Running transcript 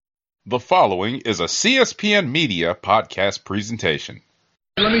The following is a CSPN Media podcast presentation.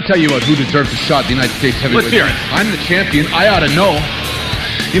 Let me tell you about who deserves a shot at the United States heavyweight. Let's hear it. I'm the champion. I ought to know.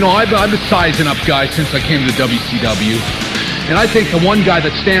 You know, I've been sizing up guys since I came to WCW. And I think the one guy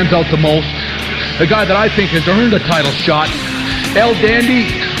that stands out the most, the guy that I think has earned a title shot, El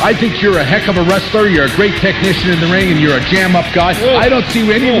Dandy, I think you're a heck of a wrestler. You're a great technician in the ring, and you're a jam-up guy. Whoa. I don't see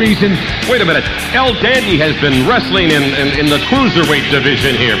any reason. Wait a minute. El Dandy has been wrestling in the cruiserweight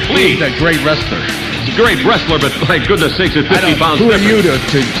division here. Please. He's a great wrestler. He's a great wrestler, but my goodness sakes, at 50 pounds. Who are you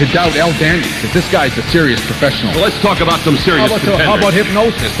to doubt El Dandy? Because this guy's a serious professional. Well, let's talk about some serious contenders. How about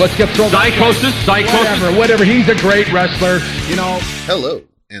hypnosis? Let's get thrown. Psychosis? Whatever. He's a great wrestler, you know. Hello,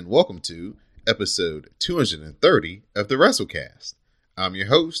 and welcome to episode 230 of the WrassleCast. I'm your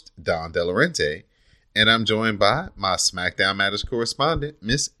host, Don Delarente, and I'm joined by my SmackDown Matters correspondent,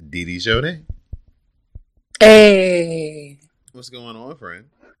 Miss Didi Jonay. Hey. What's going on, friend?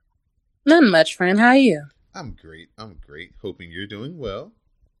 Not much, friend. How are you? I'm great. Hoping you're doing well.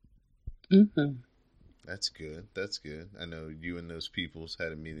 Mm-hmm. That's good. I know you and those peoples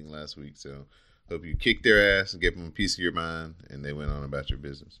had a meeting last week, so hope you kicked their ass and gave them a piece of your mind, and they went on about your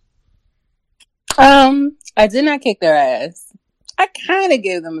business. I did not kick their ass. I kind of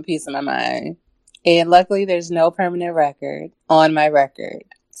gave them a piece of my mind. And luckily, there's no permanent record on my record.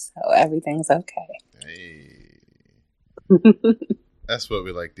 So everything's okay. Hey. That's what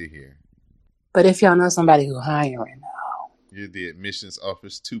we like to hear. But if y'all know somebody who's hiring now. You're the admissions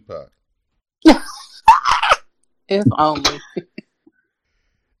office Tupac. If only.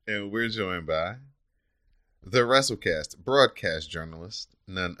 And we're joined by the WrassleCast broadcast journalist,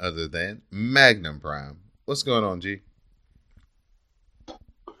 none other than Magnum Prime. What's going on, G?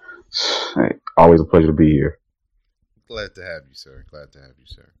 Hey, always a pleasure to be here. Glad to have you, sir.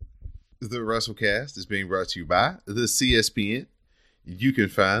 The WrassleCast is being brought to you by the CSPN. You can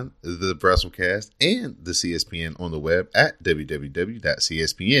find the WrassleCast and the CSPN on the web at www.cspn.us.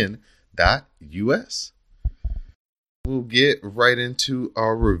 We'll get right into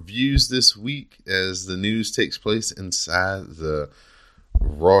our reviews this week as the news takes place inside the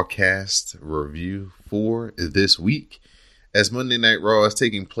Rawcast review for this week, as Monday Night Raw is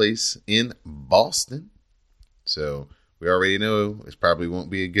taking place in Boston. So we already know it probably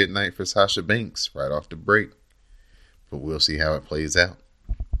won't be a good night for Sasha Banks right off the break, but we'll see how it plays out.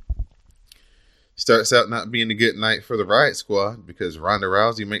 Starts out not being a good night for the Riot Squad because Ronda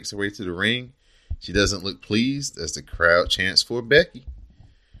Rousey makes her way to the ring. She doesn't look pleased as the crowd chants for Becky.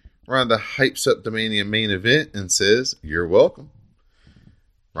 Ronda hypes up the Mania main event and says, "You're welcome."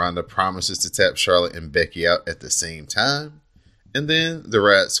 Ronda promises to tap Charlotte and Becky out at the same time. And then the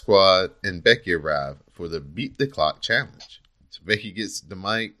Riot Squad and Becky arrive for the Beat the Clock challenge. So Becky gets the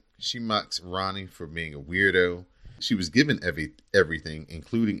mic. She mocks Ronnie for being a weirdo. She was given everything,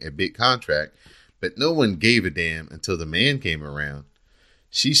 including a big contract, but no one gave a damn until the man came around.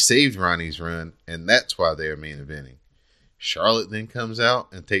 She saved Ronnie's run, and that's why they are main eventing. Charlotte then comes out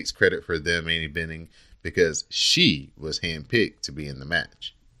and takes credit for them main eventing because she was handpicked to be in the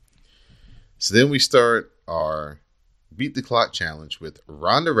match. So then we start our Beat the Clock challenge with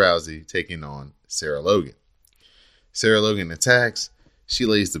Ronda Rousey taking on Sarah Logan. Sarah Logan attacks. She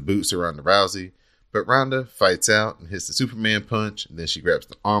lays the boots to Ronda Rousey, but Ronda fights out and hits the Superman punch. And then she grabs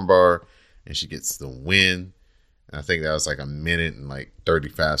the armbar and she gets the win. And I think that was like a minute and like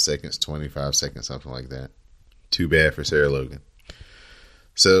 35 seconds, 25 seconds, something like that. Too bad for Sarah Logan.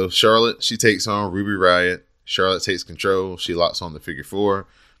 So Charlotte, she takes on Ruby Riott. Charlotte takes control. She locks on the figure four.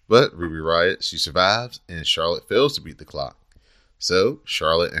 But Ruby Riott, she survives, and Charlotte fails to beat the clock. So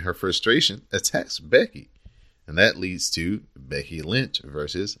Charlotte, in her frustration, attacks Becky. And that leads to Becky Lynch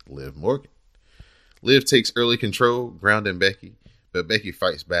versus Liv Morgan. Liv takes early control, grounding Becky, but Becky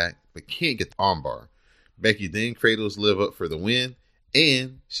fights back, but can't get the armbar. Becky then cradles Liv up for the win,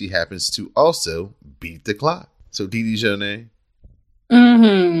 and she happens to also beat the clock. So Didi Jonay,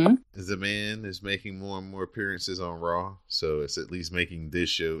 the man is making more and more appearances on Raw, so it's at least making this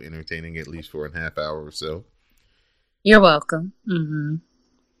show entertaining at least for a half hour or so. You're welcome.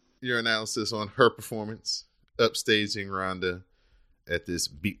 Your analysis on her performance, upstaging Ronda at this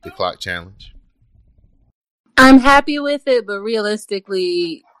Beat the Clock challenge. I'm happy with it, but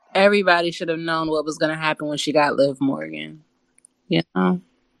realistically, everybody should have known what was going to happen when she got Liv Morgan. You know?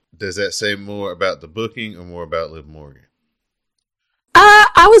 Does that say more about the booking or more about Liv Morgan?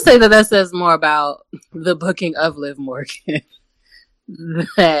 I would say that says more about the booking of Liv Morgan.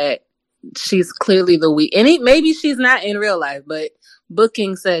 That she's clearly the weak, and maybe she's not in real life, but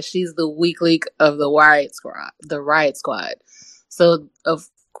booking says she's the weak link of the Riot Squad. So of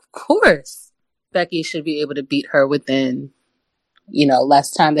course, Becky should be able to beat her within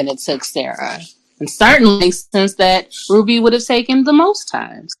less time than it took Sarah. And certainly makes sense that Ruby would have taken the most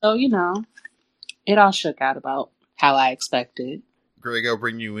time. So, it all shook out about how I expected. Greg, I'll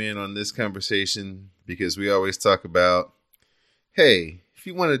bring you in on this conversation because we always talk about, hey, if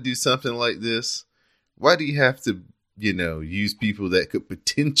you want to do something like this, why do you have to, use people that could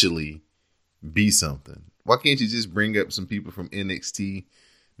potentially be something? Why can't you just bring up some people from NXT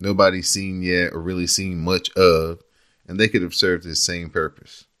nobody's seen yet or really seen much of, and they could have served the same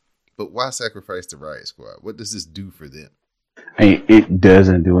purpose? But why sacrifice the Riot Squad? What does this do for them? It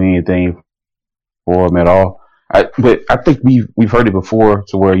doesn't do anything for them at all. But I think we've heard it before,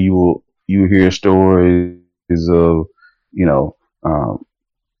 to where you hear stories of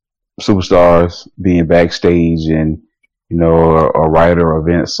superstars being backstage, and a writer or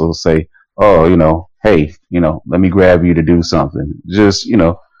Vince will say, "Oh, hey, let me grab you to do something." Just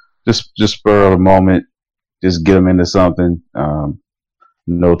just spur of the moment, just get them into something.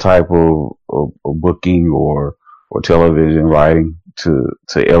 No type of booking or television writing to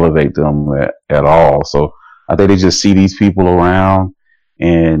elevate them at all. So I think they just see these people around,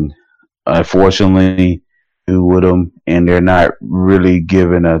 and unfortunately do with them, and they're not really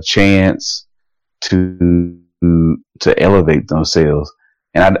given a chance to elevate themselves.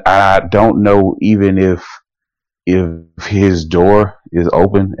 And I don't know even if his door is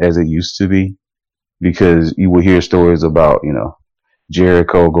open as it used to be, because you will hear stories about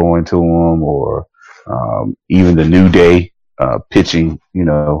Jericho going to him, or even the New Day pitching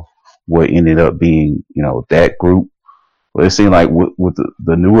what ended up being that group. But it seemed like with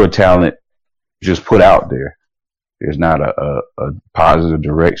the newer talent just put out there, there's not a positive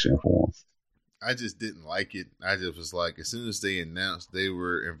direction for them. I just didn't like it. I just was like, as soon as they announced they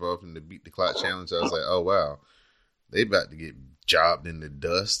were involved in the Beat the Clock Challenge, I was like, oh wow, they about to get jobbed in the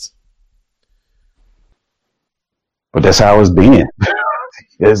dust. But that's how it's been.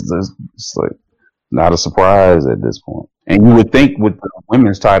 It's like not a surprise at this point. And you would think with the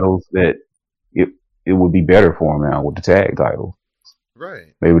women's titles that it would be better for them now with the tag titles.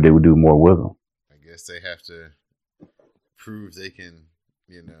 Right. Maybe they would do more with them. I guess they have to prove they can,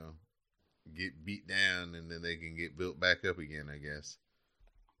 get beat down, and then they can get built back up again, I guess.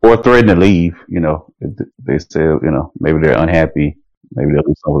 Or threaten to leave, if they say, maybe they're unhappy. Maybe they'll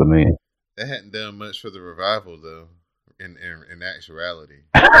do something with the men. That hadn't done much for the Revival, though, in actuality.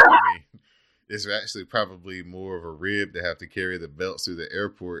 I mean, it's actually probably more of a rib to have to carry the belts through the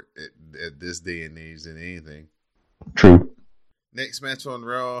airport at this day and age than anything. True. Next match on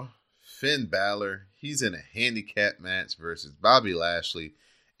Raw, Finn Balor. He's in a handicap match versus Bobby Lashley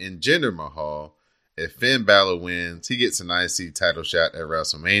and Jinder Mahal. If Finn Balor wins, he gets an IC title shot at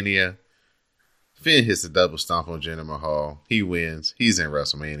WrestleMania. Finn hits a double stomp on Jinder Mahal. He wins. He's in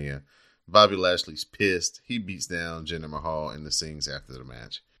WrestleMania. Bobby Lashley's pissed. He beats down Jinder Mahal and sings after the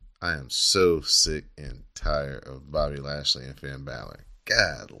match. I am so sick and tired of Bobby Lashley and Finn Balor.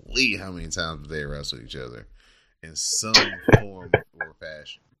 Golly, how many times they wrestle each other in some form or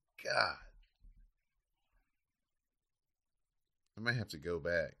fashion. God. I might have to go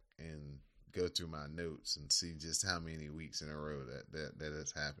back and go through my notes and see just how many weeks in a row that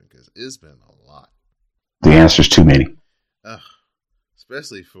has happened, because it's been a lot. The answer is too many.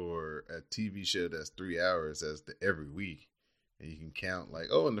 Especially for a TV show that's 3 hours every week. And you can count like,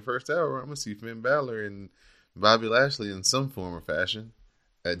 in the first hour, I'm going to see Finn Balor and Bobby Lashley in some form or fashion.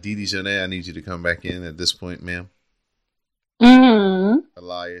 Didi Jonay, I need you to come back in at this point, ma'am. Mm-hmm.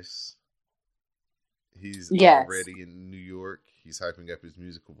 Elias. He's Yes. already in New York. He's hyping up his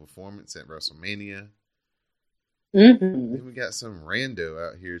musical performance at WrestleMania. Mm-hmm. Then we got some rando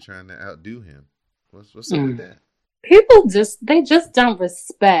out here trying to outdo him. What's up with that? People they just don't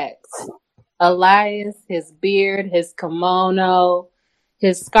respect Elias, his beard, his kimono,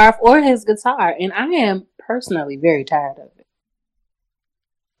 his scarf, or his guitar. And I am personally very tired of it.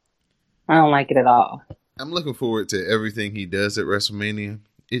 I don't like it at all. I'm looking forward to everything he does at WrestleMania.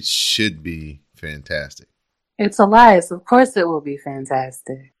 It should be fantastic. It's Elias. Of course it will be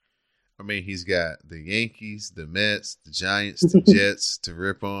fantastic. I mean, he's got the Yankees, the Mets, the Giants, the Jets to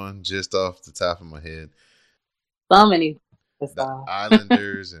rip on just off the top of my head. So many. The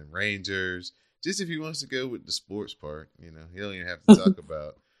Islanders and Rangers. Just if he wants to go with the sports part, he don't even have to talk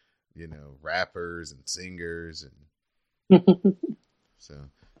about, rappers and singers. And so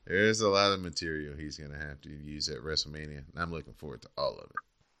there's a lot of material he's going to have to use at WrestleMania. And I'm looking forward to all of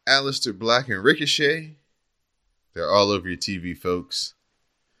it. Aleister Black and Ricochet. They're all over your TV, folks.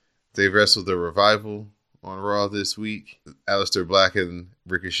 They wrestled the Revival on Raw this week. Aleister Black and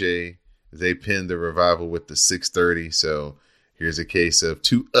Ricochet, they pinned the Revival with the 630. So here's a case of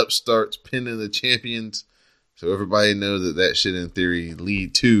two upstarts pinning the champions. So everybody knows that should, in theory,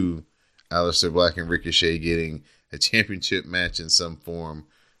 lead to Aleister Black and Ricochet getting a championship match in some form,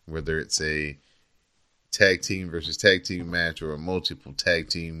 whether it's a tag team versus tag team match or a multiple tag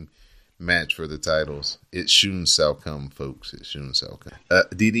team match for the titles. It soon shall come, folks. It soon shall come.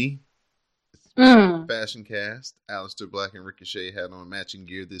 DD, Fashion Cast. Aleister Black and Ricochet had on matching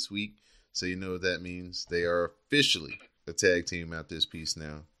gear this week, so you know what that means. They are officially a tag team out this piece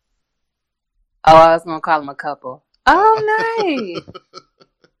now. Oh, I was gonna call them a couple. Oh, nice.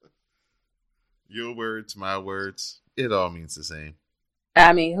 Your words, my words. It all means the same.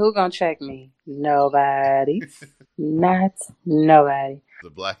 I mean, who gonna check me? Nobody. Not nobody. The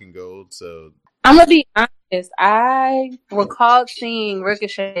black and gold, so... I'm gonna be honest. I recalled seeing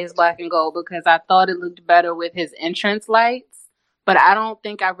Ricochet's black and gold because I thought it looked better with his entrance lights, but I don't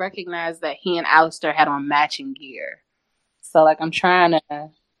think I recognized that he and Aleister had on matching gear. So, like, I'm trying to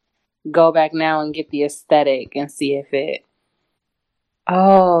go back now and get the aesthetic and see if it...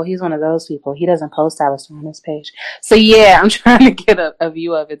 Oh, he's one of those people. He doesn't post Aleister on his page. So, yeah, I'm trying to get a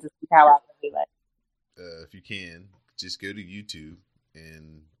view of it to see how I really like it. If you can, just go to YouTube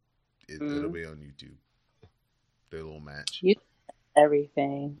and it'll be on YouTube. Their little match.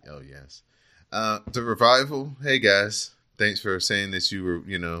 Everything. Oh, yes. The Revival. Hey, guys. Thanks for saying that you were,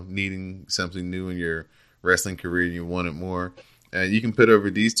 needing something new in your wrestling career and you wanted more. You can put over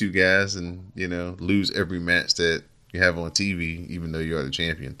these two guys and, lose every match that you have on TV, even though you are the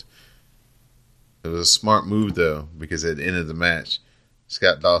champion. It was a smart move, though, because at the end of the match,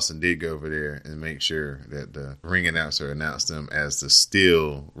 Scott Dawson did go over there and make sure that the ring announcer announced them as the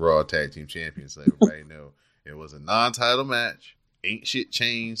still Raw Tag Team Champions. So everybody know it was a non-title match. Ain't shit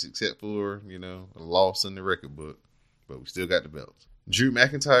changed except for, a loss in the record book. But we still got the belts. Drew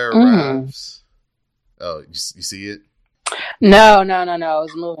McIntyre arrives. Oh, you see it? No. It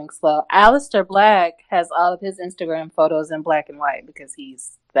was moving slow. Aleister Black has all of his Instagram photos in black and white because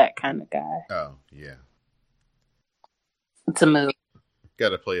he's that kind of guy. Oh, yeah. It's a move. Got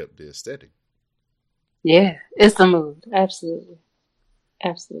to play up the aesthetic. Yeah, it's a move. Absolutely.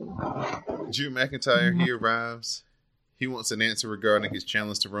 Drew McIntyre, he arrives. He wants an answer regarding his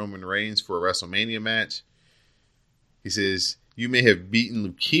challenge to Roman Reigns for a WrestleMania match. He says, "You may have beaten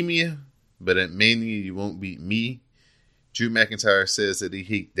leukemia, but at Mania you won't beat me." Drew McIntyre says that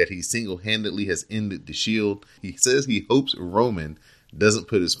he single-handedly has ended the Shield. He says he hopes Roman doesn't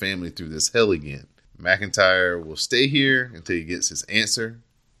put his family through this hell again. McIntyre will stay here until he gets his answer.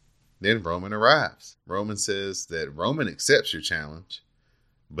 Then Roman arrives. Roman says that Roman accepts your challenge,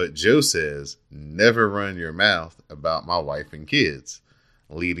 but Joe says, "Never run your mouth about my wife and kids,"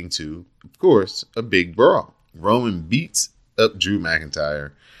 leading to, of course, a big brawl. Roman beats up Drew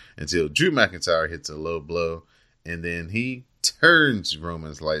McIntyre until Drew McIntyre hits a low blow, and then he turns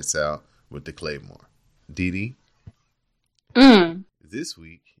Roman's lights out with the Claymore. Dee Dee, this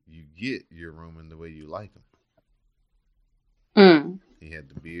week you get your Roman the way you like him. He had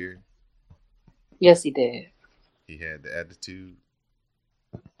the beard. Yes, he did. He had the attitude.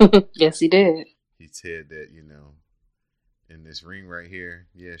 Yes, he did. He said that, in this ring right here,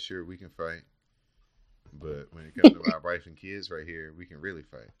 yeah, sure, we can fight. But when it comes to my wife and kids right here, we can really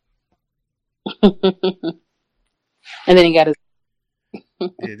fight. And then he got his... Yeah,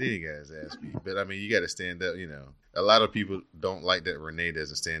 then he got his ass beat. But, I mean, you got to stand up, A lot of people don't like that Renee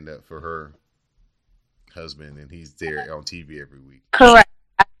doesn't stand up for her husband, and he's there on TV every week. Correct.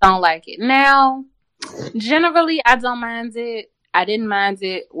 I don't like it. Now, generally, I don't mind it. I didn't mind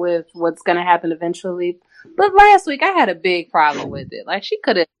it with what's going to happen eventually. But last week, I had a big problem with it. Like, she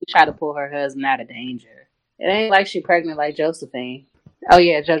could have tried to pull her husband out of danger. It ain't like she pregnant like Josephine. Oh,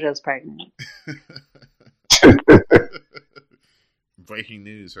 yeah, JoJo's pregnant. Breaking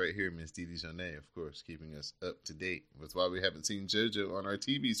news right here, Miss Dee Dee Jonay, of course, keeping us up to date. That's why we haven't seen JoJo on our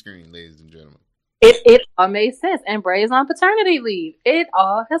TV screen, ladies and gentlemen. It all made sense. And Bray's on paternity leave. It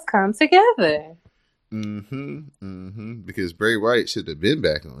all has come together. Because Bray Wyatt should have been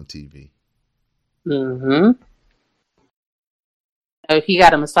back on TV. If he got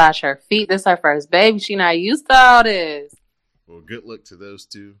to massage her feet, this is her first baby. She not used to all this. Well, good luck to those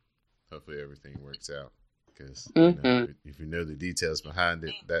two. Hopefully everything works out. Because if you know the details behind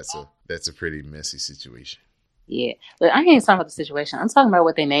it, that's a pretty messy situation. Yeah, but I ain't talking about the situation. I'm talking about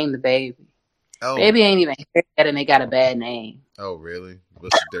what they named the baby. Oh, baby ain't even here yet, and they got a bad name. Oh, really?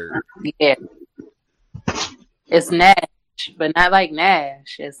 What's the dirt? Yeah, it's Nash, but not like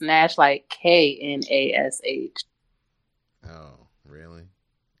Nash. It's Nash like Knash. Oh, really?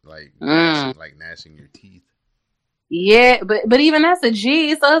 Like gnashing your teeth. Yeah, but even that's a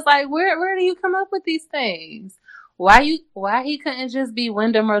G. So it's like, where do you come up with these things? Why he couldn't just be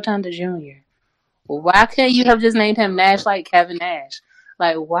Wyndham Rotunda Jr.? Why couldn't you have just named him Nash like Kevin Nash?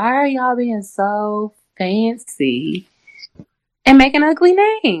 Like, why are y'all being so fancy and making ugly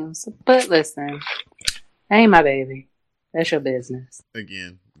names? But listen, that ain't my baby. That's your business.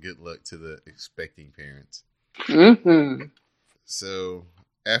 Again, good luck to the expecting parents. Mm-hmm. So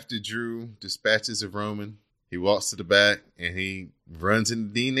after Drew dispatches of Roman, he walks to the back and he runs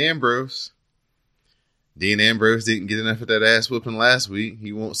into Dean Ambrose. Dean Ambrose didn't get enough of that ass whooping last week.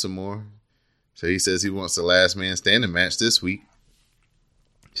 He wants some more. So he says he wants the last man standing match this week.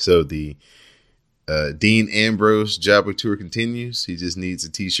 So the Dean Ambrose jobber tour continues. He just needs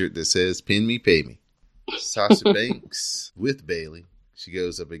a t-shirt that says "Pin me, pay me." Sasha Banks with Bayley. She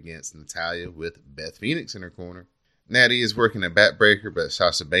goes up against Natalya with Beth Phoenix in her corner. Natty is working a backbreaker, but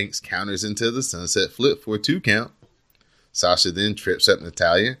Sasha Banks counters into the sunset flip for a 2 count. Sasha then trips up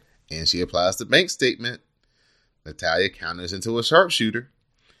Natalya, and she applies the Banks statement. Natalya counters into a sharpshooter.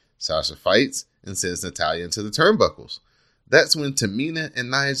 Sasha fights and sends Natalya into the turnbuckles. That's when Tamina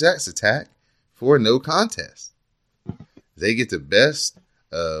and Nia Jax attack for no contest. They get the best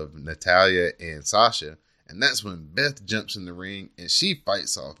of Natalya and Sasha, and that's when Beth jumps in the ring and she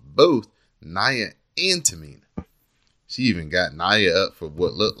fights off both Nia and Tamina. She even got Nia up for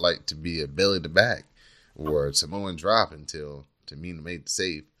what looked like to be a belly to back or a Samoan drop until Tamina made the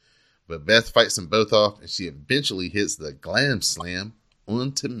save. But Beth fights them both off and she eventually hits the glam slam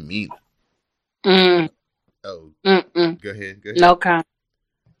on Tamina. Oh, Go ahead. No comment.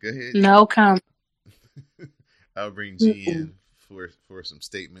 Go ahead. No comment. I'll bring G in for some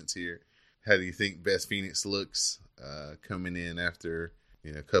statements here. How do you think Beth Phoenix looks coming in after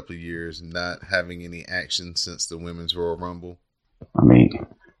a couple of years not having any action since the Women's Royal Rumble? I mean,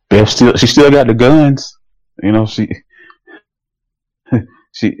 Beth she still got the guns.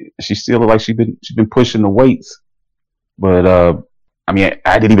 She still look like she's been pushing the weights. But I mean,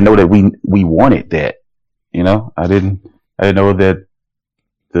 I didn't even know that we wanted that. I didn't know that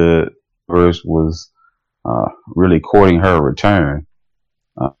the verse was really courting her return.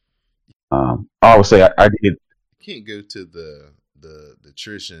 I would say I did. You can't go to the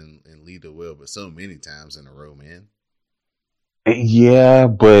Trish and Lita well, but so many times in a row, man. Yeah,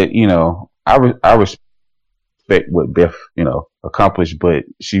 but I respect what Beth accomplished, but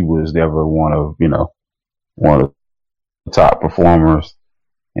she was never one of the top performers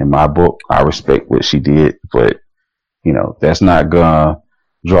in my book. I respect what she did, but that's not gonna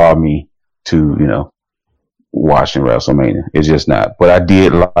draw me to watching WrestleMania. It's just not. But I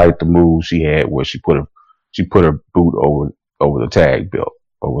did like the move she had where she put her boot over the tag belt,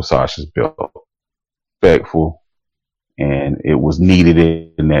 over Sasha's belt. Respectful, and it was needed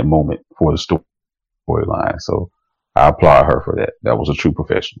in that moment for the storyline. So I applaud her for that. That was a true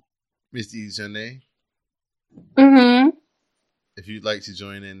professional. Miss Janae? Mm-hmm. If you'd like to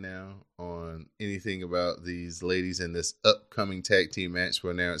join in now on anything about these ladies in this upcoming tag team match,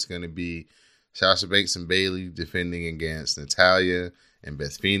 where now it's going to be Sasha Banks and Bayley defending against Natalya and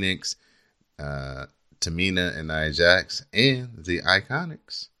Beth Phoenix, Tamina and Nia Jax, and the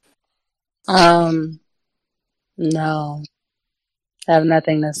Iconics. No. I have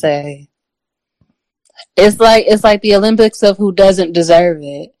nothing to say. It's like the Olympics of who doesn't deserve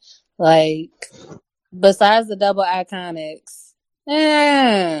it. Like, besides the double Iconics,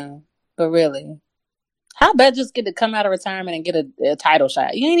 but really, how about just get to come out of retirement and get a title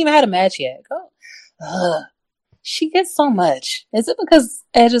shot? You ain't even had a match yet. Go. She gets so much. Is it because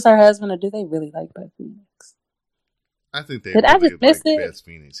Edge is her husband, or do they really like Beth Phoenix? I think they Did really I just miss like it? Beth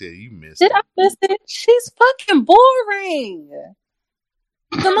Phoenix. Yeah, you missed Did it. I miss it? She's fucking boring.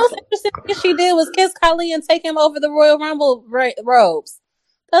 The most interesting thing she did was kiss Khali and take him over the Royal Rumble ropes.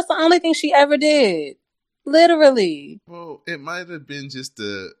 That's the only thing she ever did. Literally. Well, it might have been just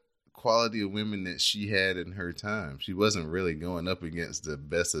the quality of women that she had in her time. She wasn't really going up against the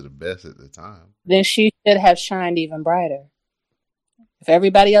best of the best at the time. Then she should have shined even brighter. If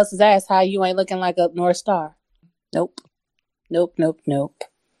everybody else is asked how you ain't looking like a North Star. Nope.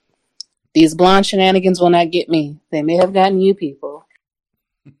 These blonde shenanigans will not get me. They may have gotten you people.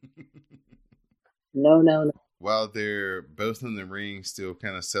 No. While they're both in the ring, still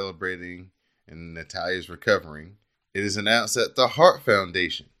kind of celebrating, and Natalya's recovering, it is announced that the Hart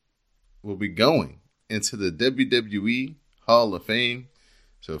Foundation will be going into the WWE Hall of Fame.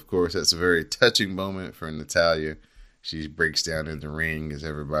 So, of course, that's a very touching moment for Natalya. She breaks down in the ring as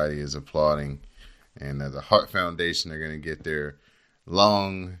everybody is applauding. And the Hart Foundation are going to get their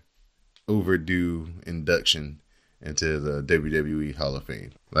long overdue induction into the WWE Hall of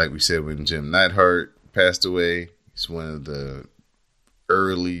Fame. Like we said, when Jim Neidhart passed away, it's one of the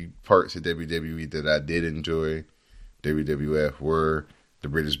early parts of WWE that I did enjoy. WWF were the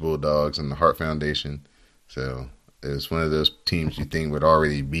British Bulldogs and the Hart Foundation. So it's one of those teams you think would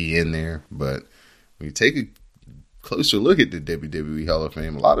already be in there. But when you take a closer look at the WWE Hall of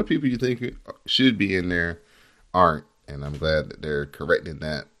Fame, a lot of people you think should be in there aren't. And I'm glad that they're correcting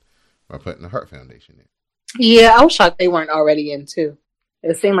that by putting the Hart Foundation in. Yeah, I was shocked they weren't already in too.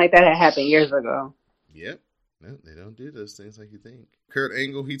 It seemed like that had happened years ago. Yep. No, they don't do those things like you think. Kurt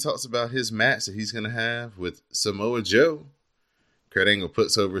Angle, he talks about his match that he's going to have with Samoa Joe. Kurt Angle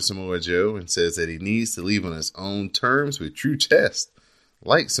puts over Samoa Joe and says that he needs to leave on his own terms with true test,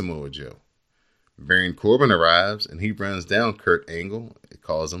 like Samoa Joe. Baron Corbin arrives and he runs down Kurt Angle. It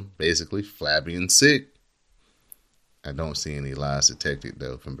calls him basically flabby and sick. I don't see any lies detected,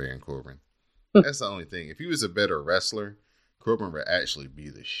 though, from Baron Corbin. That's the only thing. If he was a better wrestler, Corbin would actually be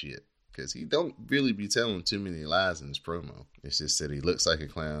the shit. Because he don't really be telling too many lies in his promo. It's just that he looks like a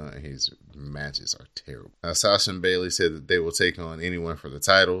clown and his matches are terrible. Sasha and Bayley said that they will take on anyone for the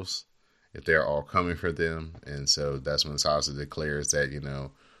titles if they're all coming for them. And so that's when Sasha declares that, you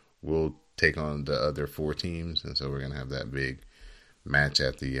know, we'll take on the other 4 teams. And so we're going to have that big match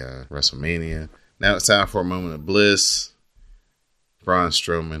at the WrestleMania. Now it's time for a moment of bliss. Braun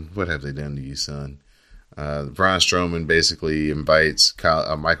Strowman, what have they done to you, son? Braun Strowman basically invites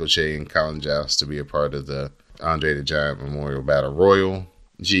Michael Che and Colin Joust to be a part of the Andre the Giant Memorial Battle Royal.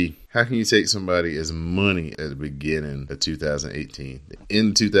 Gee, how can you take somebody as money at the beginning of 2018,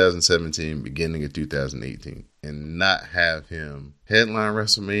 in 2017, beginning of 2018, and not have him headline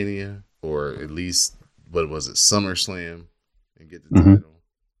WrestleMania or at least, what was it, SummerSlam, and get the title,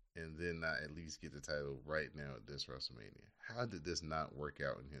 and then not at least get the title right now at this WrestleMania? How did this not work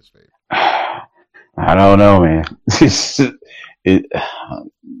out in his favor? I don't know, man.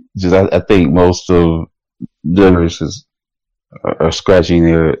 I think most of the nurses are scratching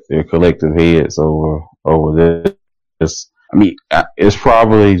their collective heads over this. I mean, it's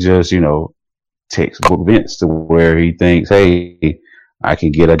probably just, you know, textbook Vince to where he thinks, hey, I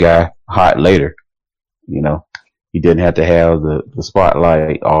can get a guy hot later. You know, he didn't have to have the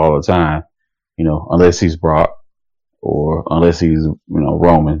spotlight all the time, you know, unless he's Brock or unless he's, you know,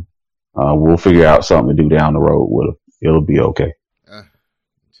 Roman. We'll figure out something to do down the road with him. It'll be okay.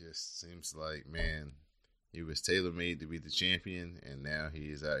 Just seems like, man, he was tailor-made to be the champion, and now he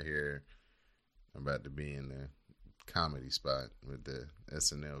is out here about to be in the comedy spot with the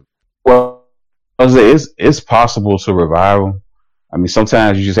SNL. Well, it's possible to revive him. I mean,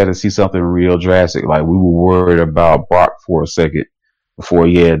 sometimes you just have to see something real drastic. Like we were worried about Brock for a second before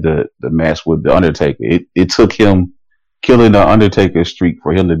he had the match with The Undertaker. It took him killing the Undertaker streak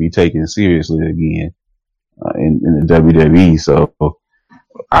for him to be taken seriously again in the WWE. So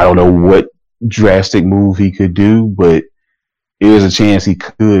I don't know what drastic move he could do, but there's a chance he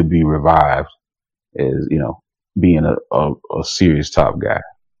could be revived as, you know, being a serious top guy.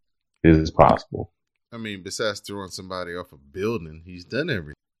 It is possible. I mean, besides throwing somebody off a building, he's done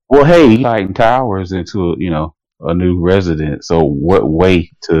everything. Well, hey, he's lighting towers into, you know, a new resident. So what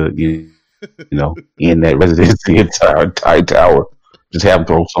way to, you know, in that residency entire tower, just have him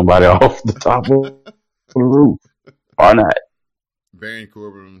throw somebody off the top of the roof. Why not? Baron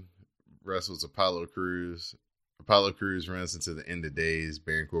Corbin wrestles Apollo Crews. Apollo Crews runs into the end of days.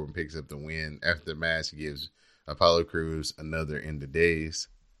 Baron Corbin picks up the win. After the match, he gives Apollo Crews another end of days.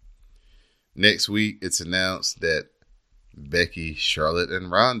 Next week, it's announced that Becky, Charlotte, and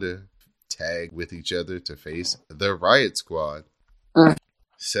Ronda tag with each other to face the Riot Squad.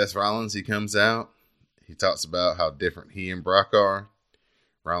 Seth Rollins, he comes out. He talks about how different he and Brock are.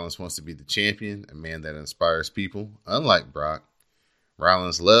 Rollins wants to be the champion, a man that inspires people. Unlike Brock,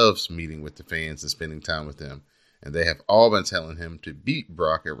 Rollins loves meeting with the fans and spending time with them, and they have all been telling him to beat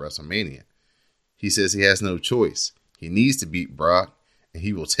Brock at WrestleMania. He says he has no choice. He needs to beat Brock, and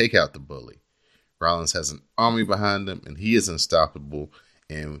he will take out the bully. Rollins has an army behind him, and he is unstoppable,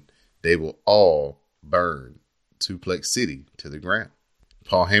 and they will all burn Suplex City to the ground.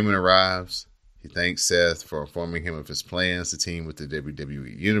 Paul Heyman arrives. He thanks Seth for informing him of his plans to team with the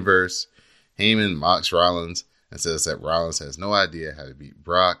WWE Universe. Heyman mocks Rollins and says that Rollins has no idea how to beat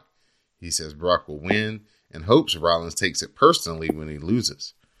Brock. He says Brock will win and hopes Rollins takes it personally when he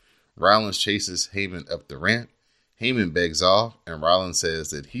loses. Rollins chases Heyman up the ramp. Heyman begs off, and Rollins says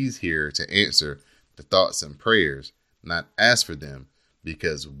that he's here to answer the thoughts and prayers, not ask for them,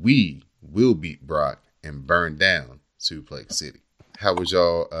 because we will beat Brock and burn down Suplex City. How would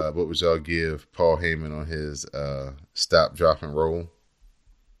y'all, what would y'all give Paul Heyman on his stop, drop, and roll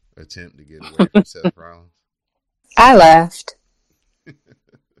attempt to get away from Seth Rollins? I laughed.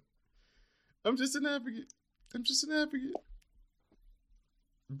 I'm just an advocate.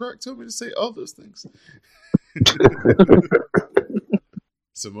 Brock told me to say all those things.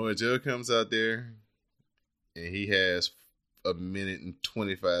 Samoa Joe comes out there, and he has a minute and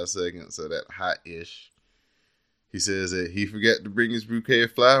 25 seconds of that hot-ish. He says that he forgot to bring his bouquet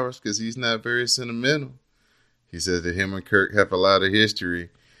of flowers because he's not very sentimental. He says that him and Kurt have a lot of history,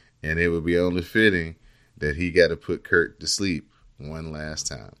 and it would be only fitting that he got to put Kurt to sleep one last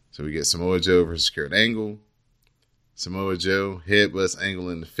time. So we get Samoa Joe versus Kurt Angle. Samoa Joe headbutts Angle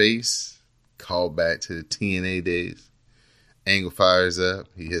in the face. Call back to the TNA days. Angle fires up.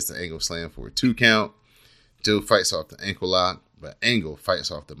 He hits the Angle slam for a 2 count. Joe fights off the ankle lock, but Angle fights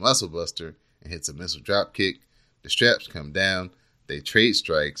off the muscle buster and hits a missile drop kick. The straps come down. They trade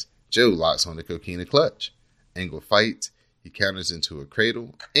strikes. Joe locks on the coquina clutch. Angle fights. He counters into a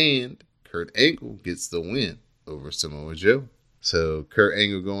cradle, and Kurt Angle gets the win over Samoa Joe. So Kurt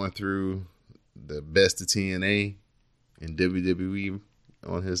Angle going through the best of TNA in WWE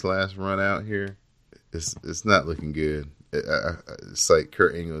on his last run out here. It's not looking good. It's like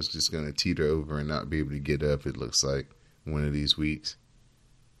Kurt Angle is just going to teeter over and not be able to get up, it looks like, one of these weeks.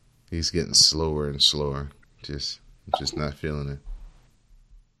 He's getting slower and slower. Just not feeling it.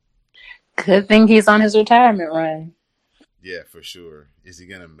 Good thing he's on his retirement run. Yeah, for sure. Is he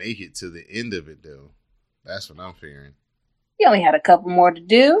going to make it to the end of it, though? That's what I'm fearing. He only had a couple more to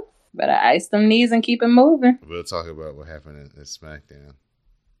do. Better ice them knees and keep it moving. We'll talk about what happened at SmackDown.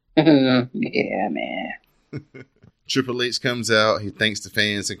 Yeah, man. Triple H comes out. He thanks the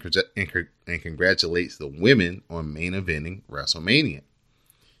fans and congratulates the women on main eventing WrestleMania.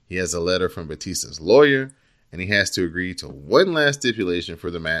 He has a letter from Batista's lawyer, and he has to agree to one last stipulation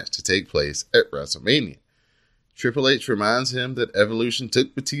for the match to take place at WrestleMania. Triple H reminds him that Evolution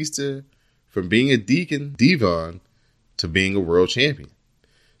took Batista from being a Devon to being a world champion.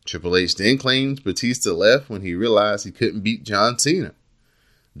 Triple H then claims Batista left when he realized he couldn't beat John Cena.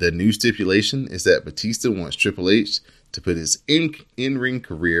 The new stipulation is that Batista wants Triple H to put his in-ring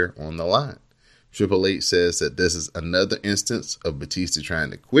career on the line. Triple H says that this is another instance of Batista trying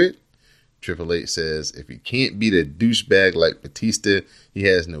to quit. Triple H says if he can't beat a douchebag like Batista, he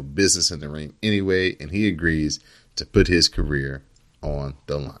has no business in the ring anyway, and he agrees to put his career on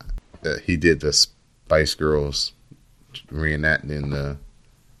the line. He did the Spice Girls reenacting the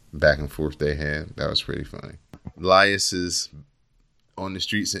back and forth they had. That was pretty funny. Elias is on the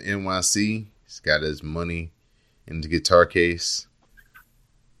streets in NYC. He's got his money in the guitar case.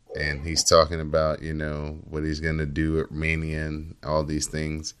 And he's talking about, what he's going to do at Mania and all these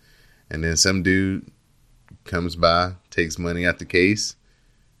things. And then some dude comes by, takes money out the case,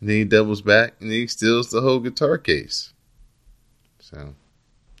 and then he doubles back and he steals the whole guitar case. So,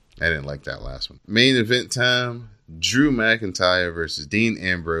 I didn't like that last one. Main event time, Drew McIntyre versus Dean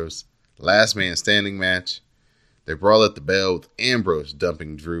Ambrose. Last man standing match. They brawl at the bell with Ambrose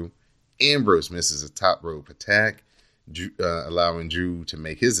dumping Drew. Ambrose misses a top rope attack, allowing Drew to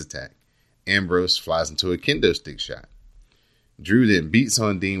make his attack. Ambrose flies into a kendo stick shot. Drew then beats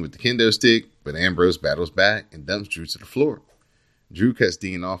on Dean with the kendo stick, but Ambrose battles back and dumps Drew to the floor. Drew cuts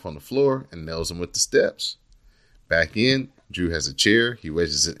Dean off on the floor and nails him with the steps. Back in, Drew has a chair. He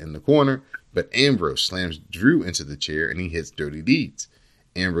wedges it in the corner, but Ambrose slams Drew into the chair and he hits Dirty Deeds.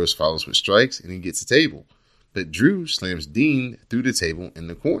 Ambrose follows with strikes and he gets a table, but Drew slams Dean through the table in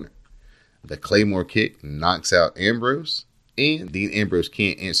the corner. The Claymore kick knocks out Ambrose, and Dean Ambrose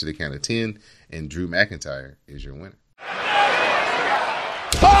can't answer the count of 10, and Drew McIntyre is your winner.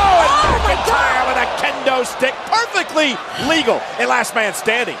 Oh, and McIntyre with a kendo stick, perfectly legal in Last Man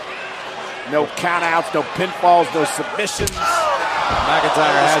Standing. No countouts, no pinfalls, no submissions.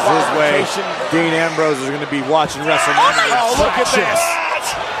 McIntyre has his way. Dean Ambrose is going to be watching WrestleMania. Oh, look at this.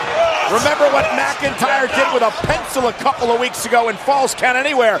 Remember what McIntyre did with a pencil a couple of weeks ago in Falls Count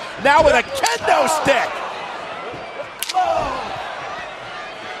Anywhere. Now with a kendo stick.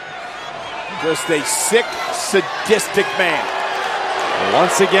 Just a sick, sadistic man.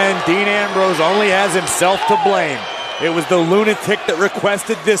 Once again, Dean Ambrose only has himself to blame. It was the lunatic that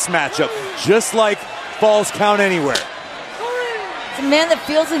requested this matchup, just like Falls Count Anywhere. It's a man that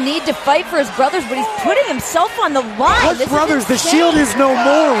feels the need to fight for his brothers, but he's putting himself on the line. What brothers? The Shield is no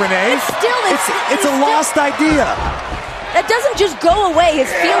more, Renee. It's a lost idea. That doesn't just go away.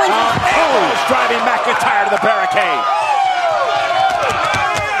 His feelings. Ambrose driving McIntyre to the barricade.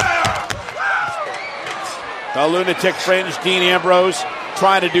 The lunatic fringe, Dean Ambrose,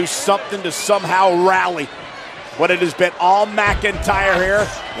 trying to do something to somehow rally what it has been all McIntyre here.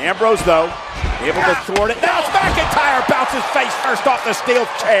 Ambrose, though, able to thwart it. Now it's McIntyre, bounces face first off the steel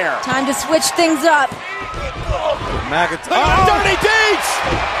chair. Time to switch things up. McIntyre. Oh. Dirty Deeds!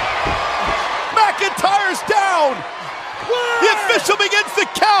 McIntyre's down! The official begins to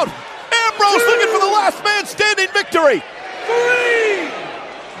count. Ambrose looking for the last man standing victory. 3,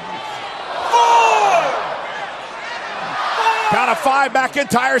 Count of 5,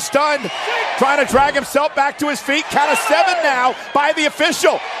 McIntyre stunned. Trying to drag himself back to his feet. Count of 7 now by the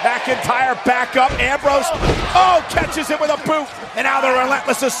official. McIntyre back up. Ambrose, catches him with a boot. And now the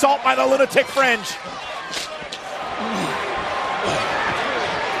relentless assault by the lunatic fringe.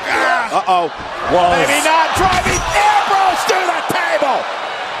 Maybe not. Driving Ambrose to the table.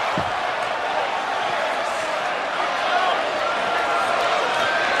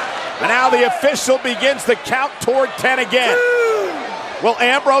 And now the official begins to count toward 10 again. Will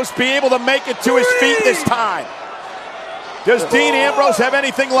Ambrose be able to make it to his feet this time? Does Dean Ambrose have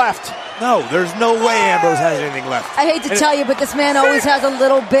anything left? No, there's no way Ambrose has anything left. I hate to tell you, but this man always has a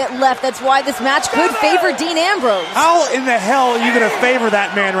little bit left. That's why this match could favor Dean Ambrose. How in the hell are you going to favor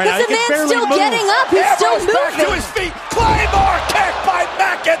that man right now? Because the man's still getting up. He's still moving. Back to his feet. Claymore kick by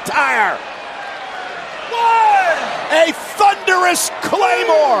McIntyre. A thunderous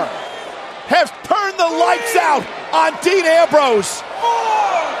Claymore has turned the lights out on Dean Ambrose.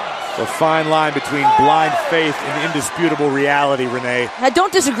 The fine line between blind faith and indisputable reality, Renee. I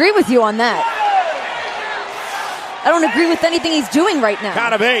don't disagree with you on that. I don't agree with anything he's doing right now.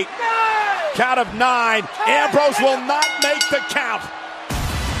 Count of 8. Count of 9. Ambrose will not make the count.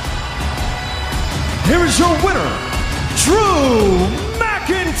 Here is your winner, Drew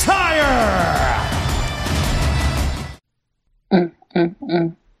McIntyre.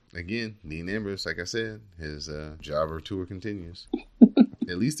 Again, Dean Ambrose, like I said, his jobber tour continues.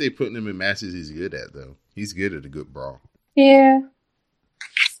 At least they putting him in matches he's good at, though. He's good at a good brawl. Yeah.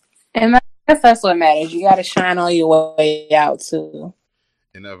 And I guess that's what matters. You got to shine on your way out, too.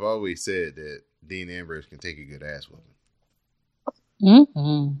 And I've always said that Dean Ambrose can take a good ass whooping.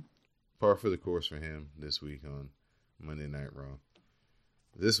 Mm-hmm. Par for the course for him this week on Monday Night Raw.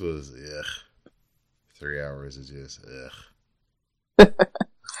 This was, 3 hours is just,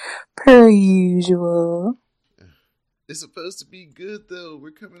 Per usual. It's supposed to be good, though.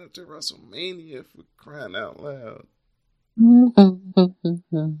 We're coming up to WrassleMania, for crying out loud.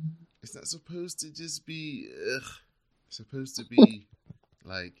 It's not supposed to just be, It's supposed to be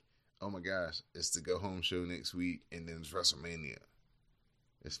like, oh my gosh, it's the go-home show next week, and then it's WrestleMania.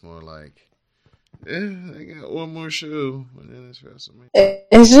 It's more like, I got one more show, and then it's WrestleMania.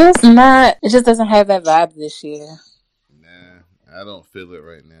 It's just not, it just doesn't have that vibe this year. Nah, I don't feel it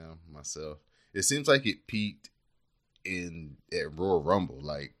right now, myself. It seems like it peaked at Royal Rumble,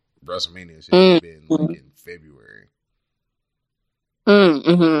 like WrestleMania should have been like in February.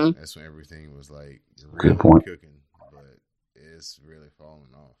 Mm-hmm. That's when everything was like really cooking, but it's really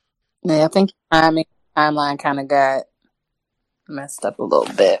falling off. Yeah, I think timeline kind of got messed up a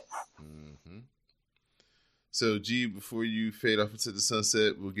little bit. Mm-hmm. So, G, before you fade off into the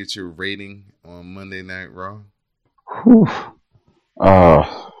sunset, we'll get your rating on Monday Night Raw.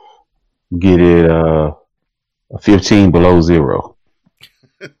 Get it a 15 below 0.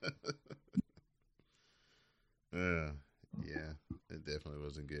 Yeah, it definitely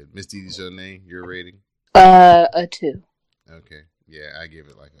wasn't good. Miss Dee Dee's your name, your rating? A 2. Okay. Yeah, I gave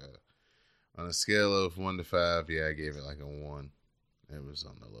it like on a scale of 1 to 5, yeah, I gave it like a 1. It was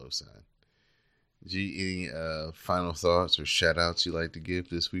on the low side. G, any final thoughts or shout outs you like to give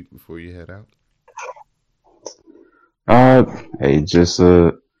this week before you head out? Hey, just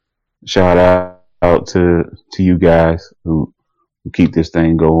a shout out to you guys who keep this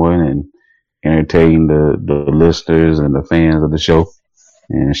thing going and entertain the listeners and the fans of the show.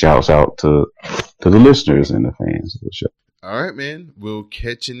 And shouts out to the listeners and the fans of the show. All right, man. We'll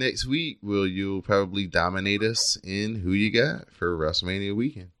catch you next week. You'll probably dominate us in who you got for WrestleMania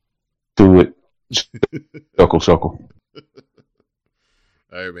weekend. Do it. Shuckle.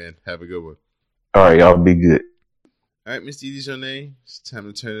 All right, man. Have a good one. All right, y'all be good. All right, Miss Dee Dee's your name. It's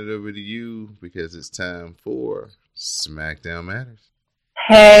time to turn it over to you because it's time for SmackDown Matters.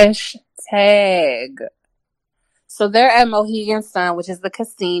 Hashtag. So they're at Mohegan Sun, which is the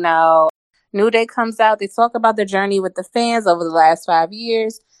casino. New Day comes out. They talk about their journey with the fans over the last 5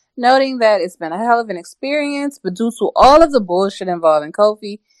 years, noting that it's been a hell of an experience, but due to all of the bullshit involving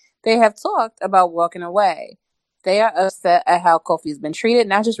Kofi, they have talked about walking away. They are upset at how Kofi's been treated,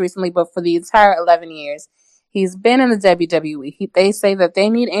 not just recently, but for the entire 11 years he's been in the WWE. They say that they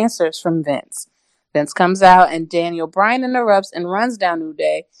need answers from Vince. Vince comes out and Daniel Bryan interrupts and runs down New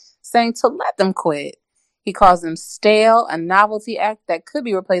Day, saying to let them quit. He calls them stale, a novelty act that could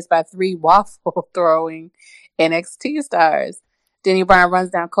be replaced by 3 waffle-throwing NXT stars. Daniel Bryan runs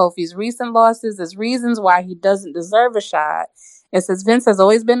down Kofi's recent losses as reasons why he doesn't deserve a shot, and says Vince has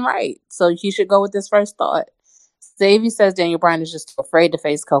always been right, so he should go with this first thought. Xavier says Daniel Bryan is just afraid to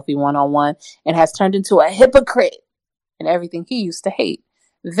face Kofi one-on-one and has turned into a hypocrite in everything he used to hate.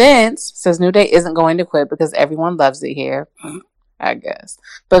 Vince says New Day isn't going to quit because everyone loves it here. I guess.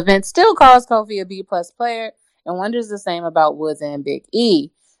 But Vince still calls Kofi a B-plus player and wonders the same about Woods and Big E.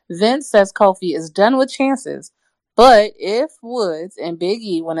 Vince says Kofi is done with chances, but if Woods and Big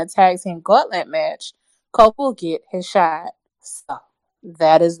E win a tag team gauntlet match, Kofi will get his shot. So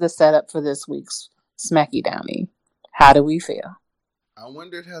that is the setup for this week's Smacky Downy. How do we feel? I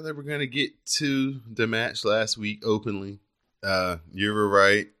wondered how they were going to get to the match last week openly. You were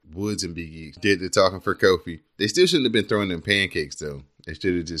right. Woods and Big E did the talking for Kofi. They still shouldn't have been throwing them pancakes, though. They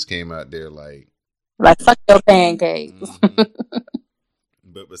should have just came out there like fuck your pancakes. Mm-hmm.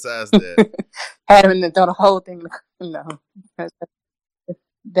 But besides that, had him to throw the whole thing. No,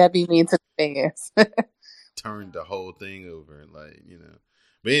 that'd be mean to the fans. turned the whole thing over,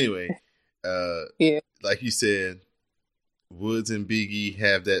 But anyway, yeah, like you said, Woods and Big E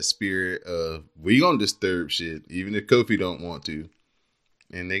have that spirit of we gonna disturb shit, even if Kofi don't want to,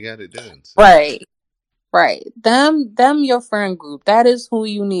 and they got it done. So. Right. Them, your friend group. That is who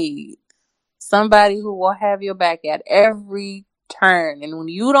you need. Somebody who will have your back at every turn. And when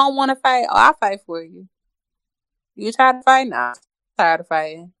you don't want to fight, I'll fight for you. You tired of fighting? I'm tired of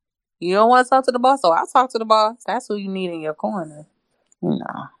fighting. You don't want to talk to the boss, so I'll talk to the boss. That's who you need in your corner.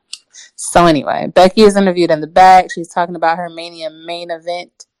 So anyway, Becky is interviewed in the back. She's talking about her Mania main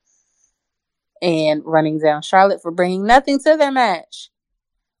event and running down Charlotte for bringing nothing to their match.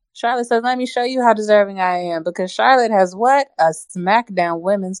 Charlotte says, let me show you how deserving I am, because Charlotte has what? A SmackDown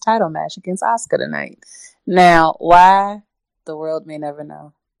women's title match against Asuka tonight. Now, why? The world may never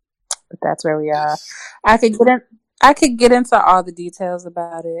know. But that's where we are. I could get into all the details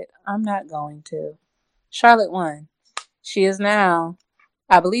about it. I'm not going to. Charlotte won. She is now,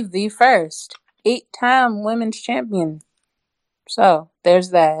 I believe, the first 8-time women's champion. So,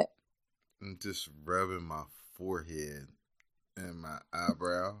 there's that. I'm just rubbing my forehead and my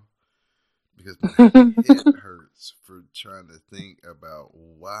eyebrow because my head hurts for trying to think about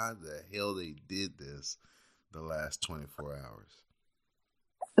why the hell they did this the last 24 hours.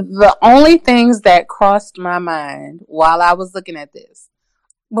 The only things that crossed my mind while I was looking at this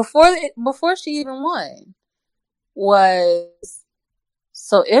before she even won was,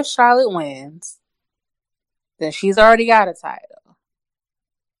 so if Charlotte wins, then she's already got a title.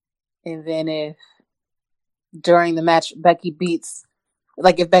 And then if during the match Becky beats,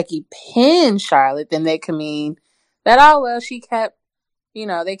 if Becky pins Charlotte, then they could mean that, she kept,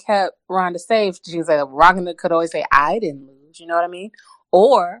 they kept Ronda safe. She was like, Ronda could always say, I didn't lose, you know what I mean?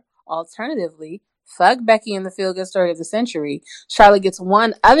 Or, alternatively, fuck Becky in the feel-good story of the century. Charlotte gets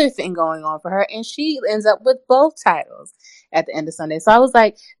one other thing going on for her, and she ends up with both titles at the end of Sunday. So I was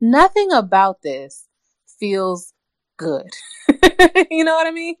like, nothing about this feels good. You know what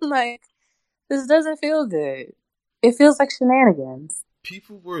I mean? This doesn't feel good. It feels like shenanigans.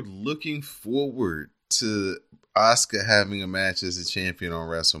 People were looking forward to Asuka having a match as a champion on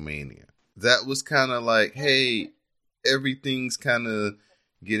WrestleMania. That was kind of like, hey, everything's kind of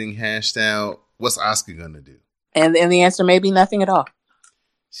getting hashed out. What's Asuka gonna do? And the answer may be nothing at all.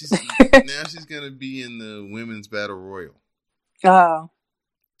 Now she's gonna be in the Women's Battle Royal. Oh,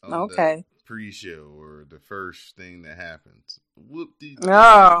 okay. Pre-show or the first thing that happens.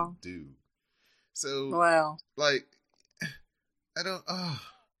 Whoop-de-doo. Do. So, wow.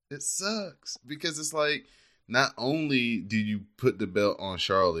 It sucks because it's like, not only do you put the belt on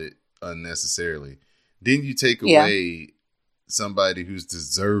Charlotte unnecessarily, then you take away somebody who's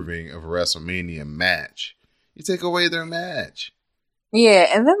deserving of a WrestleMania match. You take away their match. Yeah,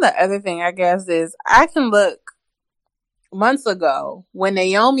 and then the other thing, I guess, is I can look months ago when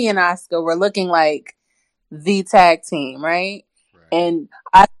Naomi and Asuka were looking like the tag team, right? And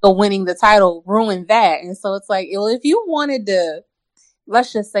Asuka winning the title ruined that. And so it's like, well, if you wanted to,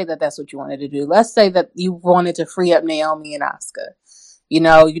 let's just say that that's what you wanted to do. Let's say that you wanted to free up Naomi and Asuka. You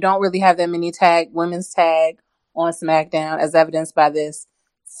don't really have that many women's tag on SmackDown, as evidenced by this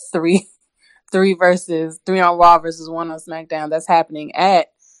three on Raw versus 1 on SmackDown that's happening at,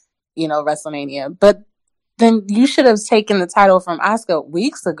 WrestleMania. But then you should have taken the title from Asuka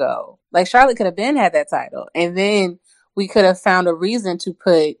weeks ago. Charlotte could have had that title. And then we could have found a reason to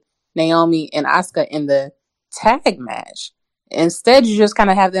put Naomi and Asuka in the tag match. Instead, you just kind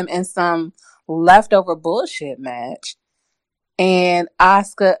of have them in some leftover bullshit match. And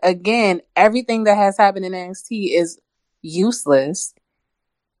Asuka, again, everything that has happened in NXT is useless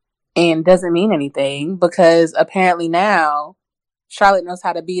and doesn't mean anything, because apparently now Charlotte knows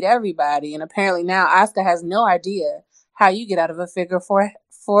how to beat everybody. And apparently now Asuka has no idea how you get out of a figure for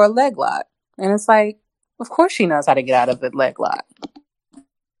a leg lock. And it's like, of course she knows how to get out of the leg lock.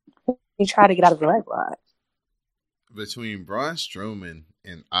 You try to get out of the leg lock. Between Braun Strowman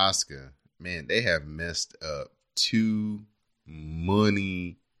and Asuka, man, they have messed up too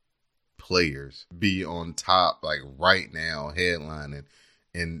money players be on top, like right now, headlining,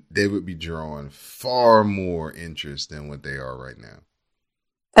 and they would be drawing far more interest than what they are right now.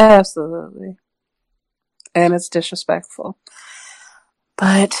 Absolutely. And it's disrespectful.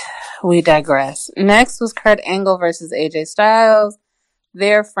 But we digress. Next was Kurt Angle versus AJ Styles.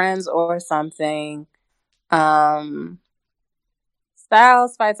 They're friends or something. Styles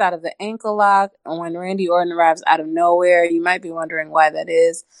fights out of the ankle lock, and when Randy Orton arrives out of nowhere, you might be wondering why that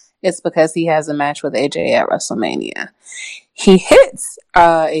is. It's because he has a match with AJ at WrestleMania. He hits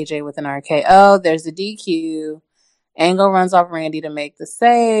AJ with an RKO. There's a DQ. Angle runs off Randy to make the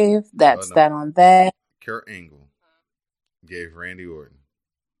save. That's that on that. Kurt Angle gave Randy Orton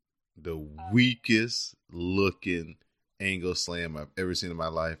the weakest looking angle slam I've ever seen in my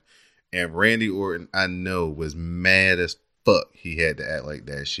life. And Randy Orton, I know, was mad as fuck. He had to act like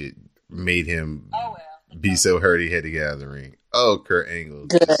that shit made him be so hurt he had to get out of the ring. Oh, Kurt Angle.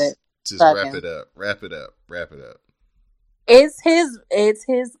 Just wrap it up. Wrap it up. Wrap it up. It's his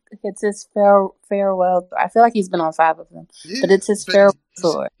farewell. I feel like he's been on 5 of them, but it's his farewell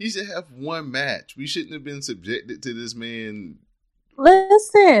tour. He should have one match. We shouldn't have been subjected to this man.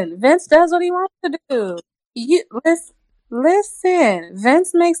 Listen, Vince does what he wants to do. Listen,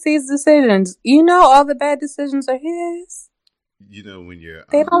 Vince makes these decisions. You know, all the bad decisions are his. You know, when you're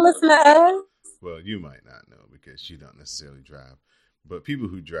they don't listen to us. Well, you might not know because you don't necessarily drive, but people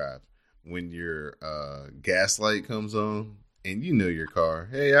who drive, when your gas light comes on and you know your car,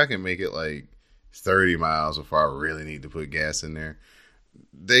 hey, I can make it like 30 miles before I really need to put gas in there.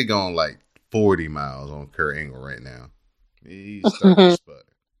 They going like 40 miles on Kurt Angle right now. He's starting to sputter.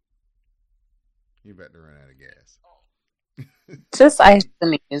 You're about to run out of gas. Just ice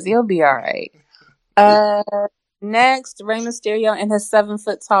the knees. You'll be all right. Next, Rey Mysterio and his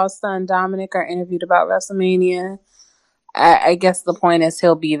 7-foot-tall son Dominic are interviewed about WrestleMania. I guess the point is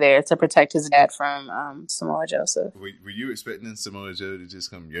he'll be there to protect his dad from Samoa Joseph. Were you expecting Samoa Joe to just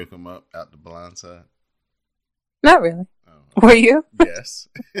come yoke him up out the blind side? Not really. Oh. Were you? Yes.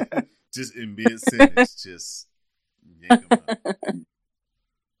 Just in mid-sentence, just yank him up.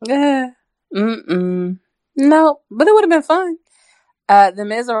 Yeah. No, but it would have been fun. The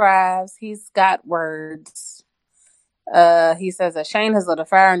Miz arrives. He's got words. He says that Shane has lit a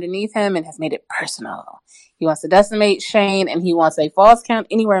fire underneath him and has made it personal. He wants to decimate Shane, and he wants a Falls Count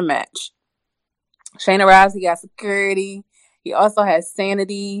Anywhere match. Shane arrives. He got security. He also has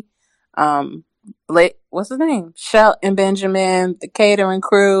Sanity. What's his name? Shell and Benjamin, the catering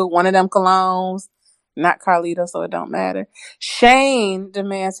crew, one of them colognes. Not Carlito, so it don't matter. Shane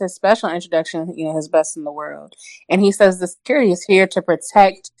demands his special introduction, his best in the world. And he says the security is here to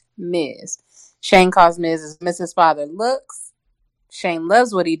protect Miz. Shane calls Miz Miz's father looks. Shane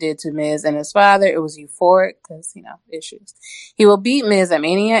loves what he did to Miz and his father. It was euphoric because, issues. He will beat Miz at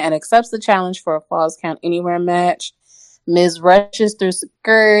Mania and accepts the challenge for a Falls Count Anywhere match. Miz rushes through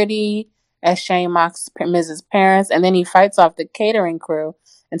security as Shane mocks Miz's parents, and then he fights off the catering crew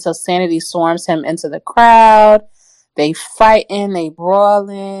until Sanity swarms him into the crowd. They fighting, they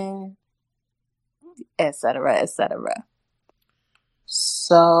brawling, etc., etc.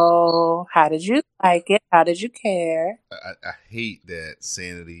 So, how did you like it? How did you care? I hate that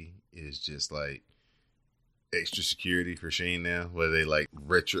Sanity is just like extra security for Shane now, where they like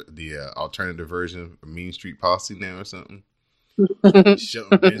the alternative version of Mean Street Posse now or something.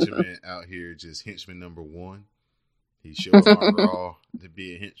 Shelton Benjamin out here just henchman number 1. He's showing up on Raw to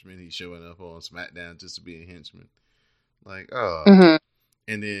be a henchman. He's showing up on SmackDown just to be a henchman. Like, and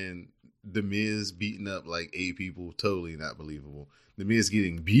then The Miz beating up like 8 people, totally not believable. The Miz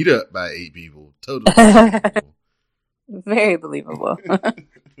getting beat up by 8 people, totally believable. Very believable.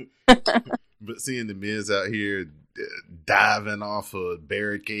 But seeing The Miz out here diving off of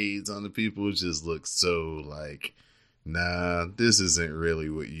barricades on the people just looks so like, nah, this isn't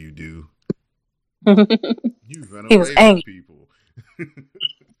really what you do. You run away from people.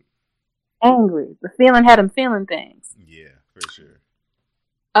 Angry. The feeling had him feeling things. Yeah, for sure.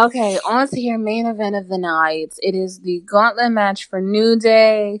 Okay, on to your main event of the night. It is the gauntlet match for New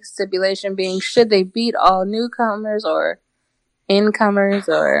Day. Stipulation being, should they beat all newcomers or incomers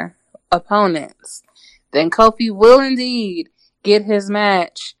or opponents, then Kofi will indeed get his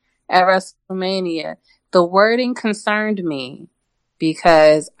match at WrestleMania. The wording concerned me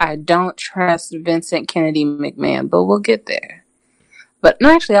because I don't trust Vincent Kennedy McMahon, but we'll get there. But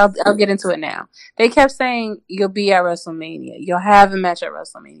no, actually, I'll get into it now. They kept saying you'll be at WrestleMania. You'll have a match at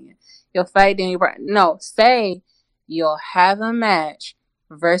WrestleMania. You'll fight Daniel Bryan. No, say you'll have a match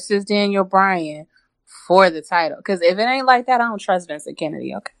versus Daniel Bryan for the title. Because if it ain't like that, I don't trust Vincent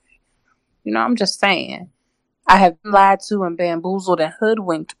Kennedy, okay? I'm just saying. I have been lied to and bamboozled and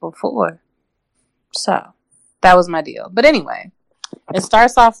hoodwinked before. So, that was my deal. But anyway, it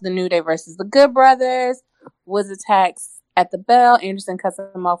starts off the New Day versus the Good Brothers. Woods attacks at the bell. Anderson cuts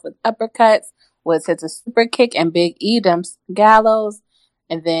him off with uppercuts. Woods hits a super kick, and Big E dumps Gallows.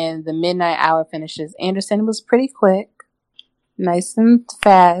 And then the midnight hour finishes. Anderson was pretty quick. Nice and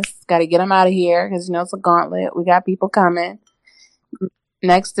fast. Got to get him out of here because, it's a gauntlet. We got people coming.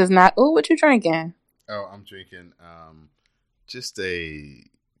 Next is not... Ooh, what you drinking? Oh, I'm drinking just a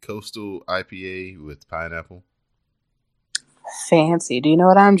coastal IPA with pineapple. Fancy. Do you know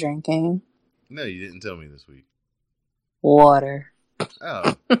what I'm drinking? No, you didn't tell me this week. Water.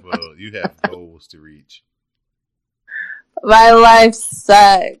 Oh, well, you have goals to reach. My life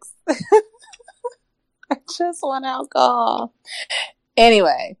sucks. I just want alcohol.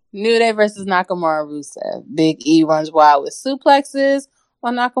 Anyway, New Day versus Nakamura Rusev. Big E runs wild with suplexes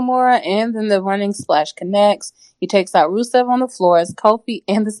on Nakamura, and then the running splash connects. He takes out Rusev on the floor as Kofi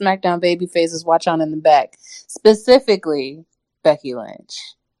and the SmackDown babyfaces watch on in the back. Specifically, Becky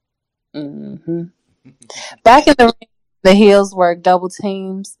Lynch. Back in the ring, the heels work double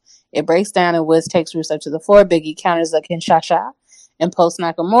teams. It breaks down and Woods takes Rusev to the floor. Big E counters a Kinshasa and posts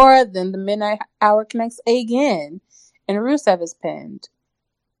Nakamura. Then the midnight hour connects again, and Rusev is pinned.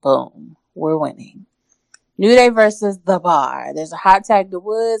 Boom. We're winning. New Day versus The Bar. There's a hot tag to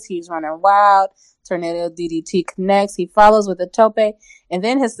Woods. He's running wild. Tornado DDT connects. He follows with a tope and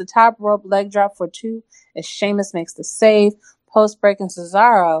then hits the top rope leg drop for 2 as Sheamus makes the save. Post break, and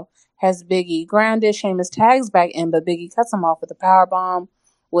Cesaro has Big E grounded. Sheamus tags back in, but Big E cuts him off with a power bomb.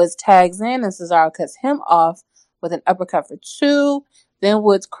 Woods tags in, and Cesaro cuts him off with an uppercut for 2. Then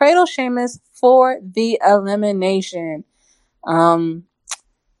Woods cradles Sheamus for the elimination.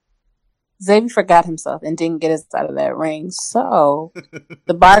 Xavier forgot himself and didn't get us out of that ring. So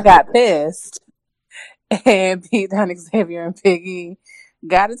the Bar got pissed and beat down Xavier and Big E.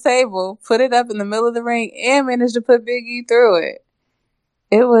 Got a table, put it up in the middle of the ring, and managed to put Big E through it.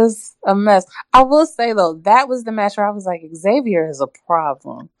 It was a mess. I will say, though, that was the match where I was like, Xavier is a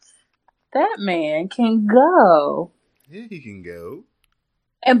problem. That man can go. Yeah, he can go.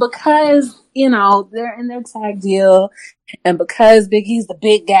 And because, they're in their tag deal, and because Big E's the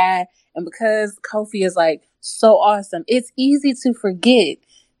big guy, and because Kofi is, so awesome, it's easy to forget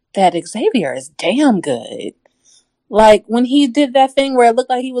that Xavier is damn good. When he did that thing where it looked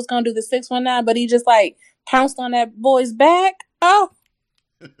like he was going to do the 619, but he just, pounced on that boy's back. Oh,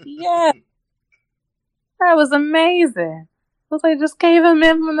 yeah. That was amazing. It was like just gave him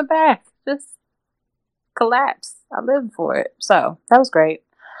in from the back. Just collapsed. I lived for it. So, that was great.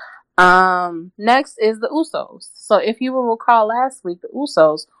 Next is the Usos. So, if you will recall last week, the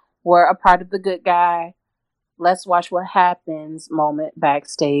Usos were a part of the good guy, let's watch what happens moment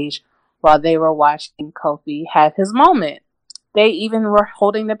backstage while they were watching Kofi have his moment. They even were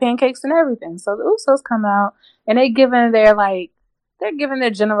holding the pancakes and everything. So the Usos come out and they're giving their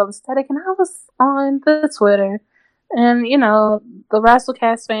general aesthetic. And I was on the Twitter and, the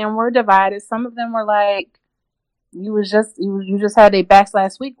WrassleCast fan were divided. Some of them were like, you just had their backs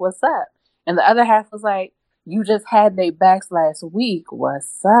last week. What's up? And the other half was like, you just had their backs last week.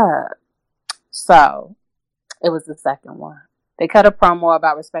 What's up? So it was the second one. They cut a promo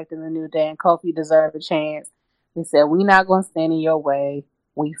about respecting the New Day, and Kofi deserved a chance. They said, we not going to stand in your way.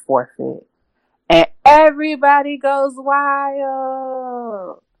 We forfeit. And everybody goes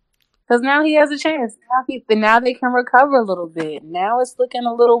wild. Because now he has a chance. Now they can recover a little bit. Now it's looking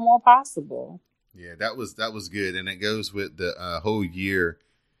a little more possible. Yeah, that was good. And it goes with the whole year.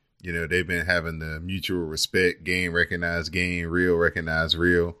 They've been having the mutual respect, game recognized game, real recognized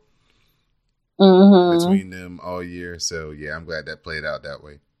real. Between them all year. So, yeah, I'm glad that played out that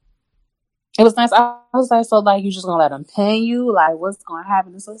way. It was nice. I was like, so, you just going to let them pin you? What's going to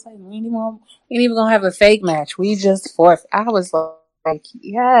happen? So, it's like, we ain't even going to have a fake match. We just forfeit. I was like,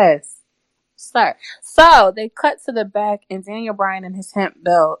 yes, sir. So, they cut to the back, and Daniel Bryan and his hemp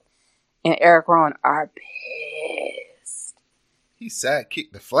belt and Eric Rowan are pissed. He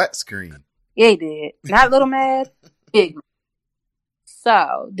sidekicked the flat screen. Yeah, he did. Not little mad, big mad.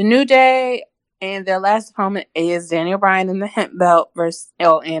 So, the New Day... and their last opponent is Daniel Bryan in the hemp belt versus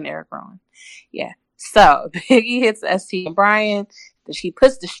and Eric Rowan. Yeah. So, Big E hits ST and Bryan. He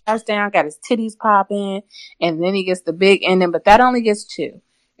puts the shots down, got his titties popping, and then he gets the big ending, but that only gets 2.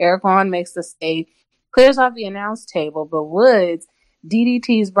 Eric Rowan makes the save, clears off the announce table, but Woods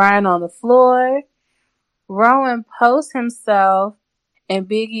DDTs Bryan on the floor. Rowan posts himself, and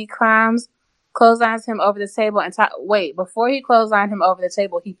Big E clotheslines him over the table and before he clotheslined him over the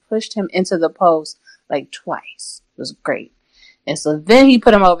table, he pushed him into the post twice. It was great. And so then he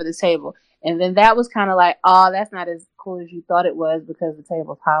put him over the table. And then that was kind of like, oh, that's not as cool as you thought it was because the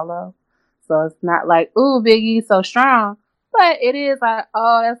table's hollow. So it's not like, ooh, Big E's so strong. But it is like,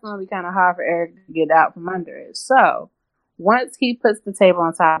 oh, that's going to be kind of hard for Eric to get out from under it. So once he puts the table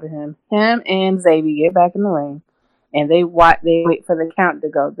on top of him and Xavier get back in the ring. And they wait for the count to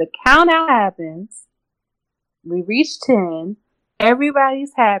go. The count out happens. We reach 10.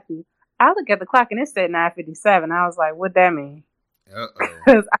 Everybody's happy. I look at the clock and it said 9:57. I was like, what that mean?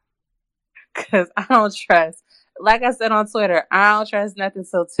 Uh-oh. Because I don't trust. Like I said on Twitter, I don't trust nothing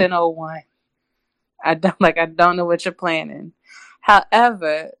till 10:01. I don't know what you're planning.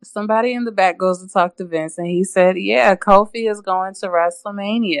 However, somebody in the back goes to talk to Vince and he said, yeah, Kofi is going to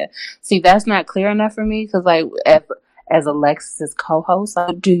WrestleMania. See, that's not clear enough for me because, like, as Alexis's co-host,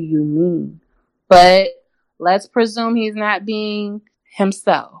 what do you mean? But let's presume he's not being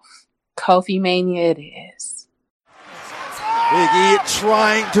himself. Kofi Mania it is. Big E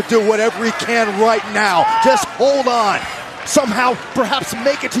trying to do whatever he can right now. Just hold on. Somehow, perhaps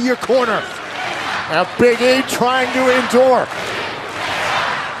make it to your corner. Now Big E trying to endure.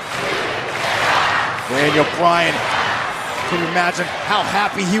 Daniel Bryan, can you imagine how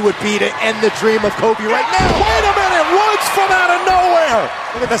happy he would be to end the dream of Kofi right now? Wait a minute, Woods from out of nowhere.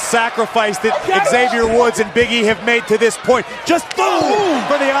 Look at the sacrifice that Xavier Woods and Big E have made to this point. Just boom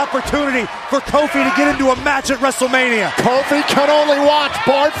for the opportunity for Kofi to get into a match at WrestleMania. Kofi can only watch,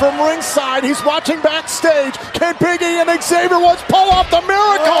 barred from ringside. He's watching backstage. Can Big E and Xavier Woods pull off the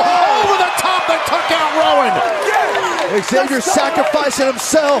miracle? Over the top, they took out Rowan. Xavier sacrificing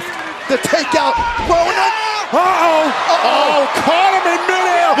himself to take out Rowan. Oh, caught him in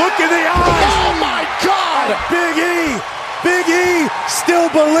midair. Look at the eyes. Oh my God. Big E still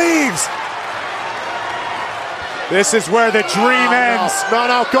believes. This is where the dream ends. No,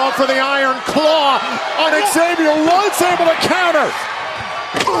 going for the iron claw on Xavier Woods, able to counter.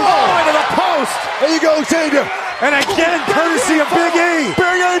 Oh, into the post. There you go, Xavier. And again, courtesy of Big E.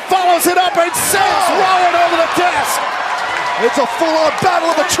 Big E follows it up and sends Rowan over the desk. It's a full-on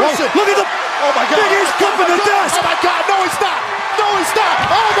battle of attrition. Look at the... Oh, my God. Big E's flipping the desk. Oh, my God. No, he's not.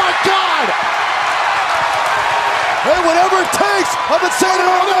 Oh, my God. Hey, whatever it takes. I've been saying it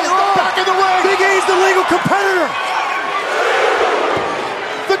all night. Back in the ring. Big E's the legal competitor.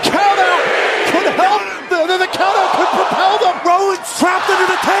 The countout could help. The countout could propel them. Rowan's trapped under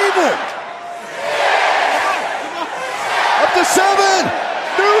the table. Up to 7.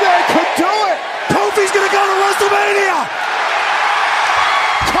 Knew they could do it. Kofi's going to go to WrestleMania.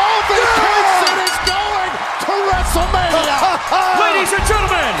 Kofi Kingston is going to WrestleMania. Ladies and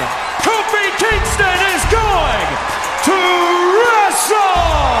gentlemen, Kofi Kingston is going to WrestleMania.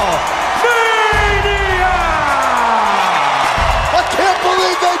 I can't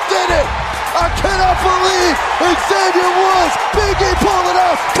believe they did it. I cannot believe Xavier Woods. Big E pulled it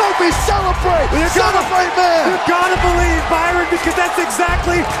off. Kofi celebrate. Celebrate, man. You gotta believe, Byron, because that's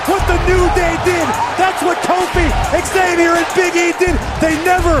exactly what the New Day did. That's what Kofi, Xavier, and Big E did. They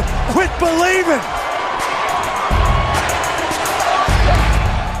never quit believing.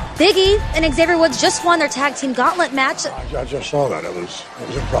 Big E and Xavier Woods just won their tag team gauntlet match. I just saw that. It was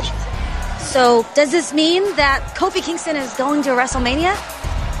impressive. So does this mean that Kofi Kingston is going to WrestleMania?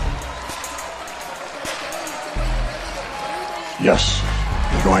 Yes,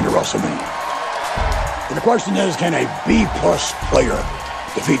 he's going to WrestleMania. And the question is, can a B-plus player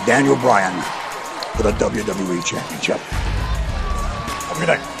defeat Daniel Bryan for the WWE Championship? Have a good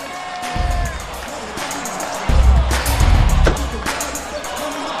night.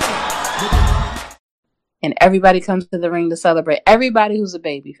 And everybody comes to the ring to celebrate. Everybody who's a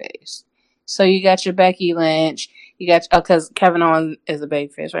babyface. So you got your Becky Lynch. You got, because Kevin Owens is a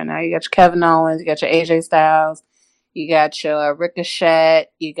babyface right now. You got your Kevin Owens. You got your AJ Styles. You got your Ricochet,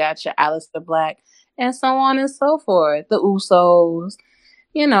 you got your Aleister Black, and so on and so forth. The Usos,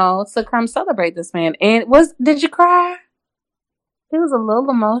 to come celebrate this man. And did you cry? It was a little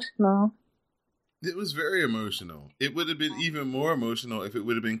emotional. It was very emotional. It would have been even more emotional if it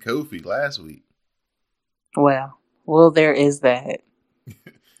would have been Kofi last week. Well, there is that.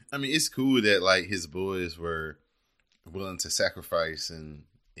 I mean, it's cool that like his boys were willing to sacrifice and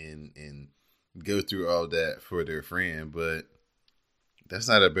go through all that for their friend, but that's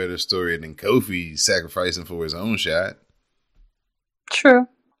not a better story than Kofi sacrificing for his own shot. True.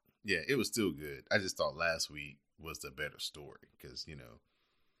 Yeah, it was still good. I just thought last week was the better story because,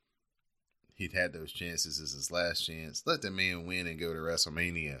 he'd had those chances as his last chance. Let the man win and go to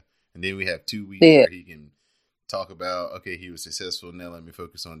WrestleMania. And then we have 2 weeks where he can talk about, okay, he was successful. Now let me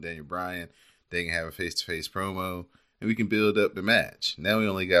focus on Daniel Bryan. They can have a face-to-face promo. And we can build up the match. Now we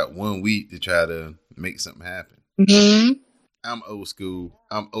only got 1 week to try to make something happen. Mm-hmm. I'm old school.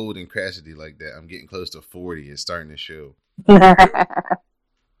 I'm old and crotchety like that. I'm getting close to 40 and starting to show.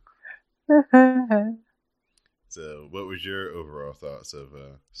 So, what was your overall thoughts of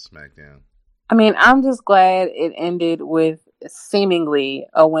SmackDown? I mean, I'm just glad it ended with seemingly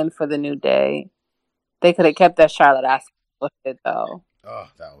a win for the New Day. They could have kept that Charlotte Asuka shit though. Oh,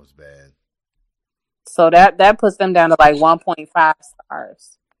 that was bad. So that puts them down to like 1.5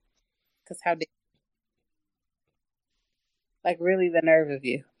 stars. Because how did, like, really the nerve of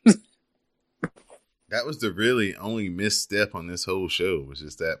you? That was the really only misstep on this whole show, was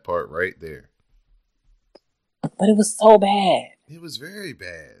just that part right there. But it was so bad. It was very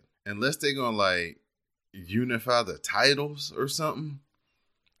bad. Unless they're gonna like unify the titles or something,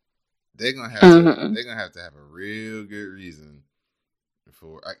 they're gonna have to have a real good reason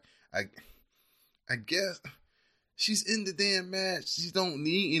for. I guess she's in the damn match. She don't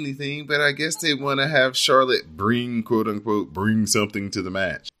need anything, but I guess they want to have Charlotte bring, quote unquote, bring something to the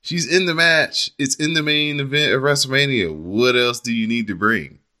match. She's in the match. It's in the main event of WrestleMania. What else do you need to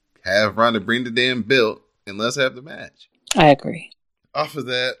bring? Have Ronda bring the damn belt and let's have the match. I agree. Off of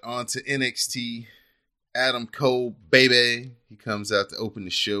that, on to NXT. Adam Cole, baby. He comes out to open the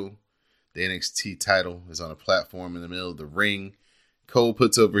show. The NXT title is on a platform in the middle of the ring. Cole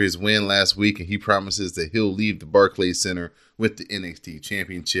puts over his win last week, and he promises that he'll leave the Barclays Center with the NXT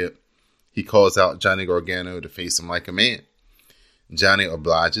Championship. He calls out Johnny Gargano to face him like a man. Johnny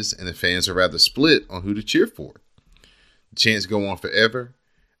obliges, and the fans are rather split on who to cheer for. The chants go on forever.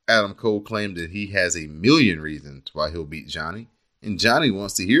 Adam Cole claimed that he has a million reasons why he'll beat Johnny, and Johnny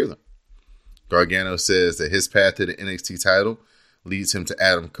wants to hear them. Gargano says that his path to the NXT title leads him to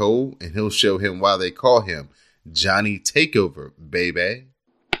Adam Cole, and he'll show him why they call him Johnny Takeover, baby.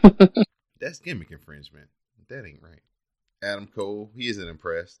 That's gimmick infringement. That ain't right. Adam Cole, he isn't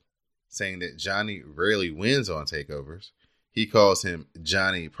impressed, saying that Johnny rarely wins on takeovers. He calls him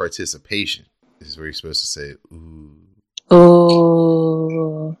Johnny Participation. This is where he's supposed to say, ooh.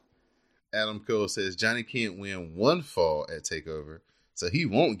 Ooh. Adam Cole says Johnny can't win one fall at TakeOver, so he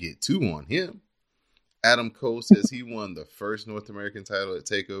won't get two on him. Adam Cole says he won the first North American title at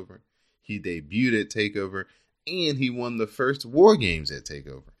TakeOver. He debuted at TakeOver, and he won the first War Games at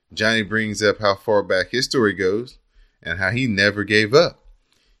TakeOver. Johnny brings up how far back his story goes and how he never gave up.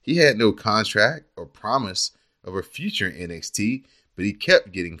 He had no contract or promise of a future in NXT, but he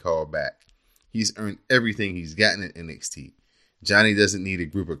kept getting called back. He's earned everything he's gotten at NXT. Johnny doesn't need a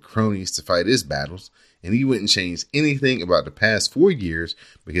group of cronies to fight his battles, and he wouldn't change anything about the past 4 years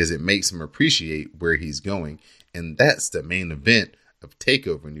because it makes him appreciate where he's going, and that's the main event of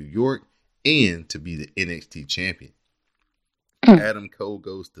TakeOver New York and to be the NXT champion. Adam Cole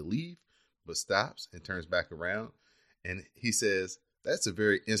goes to leave, but stops and turns back around, and he says, that's a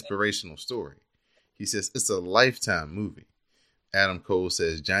very inspirational story. He says, it's a Lifetime movie. Adam Cole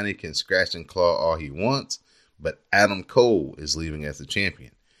says Johnny can scratch and claw all he wants, but Adam Cole is leaving as the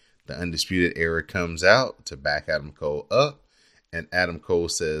champion. The Undisputed Era comes out to back Adam Cole up, and Adam Cole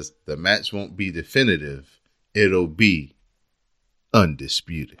says the match won't be definitive. It'll be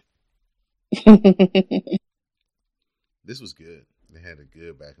undisputed. This was good. They had a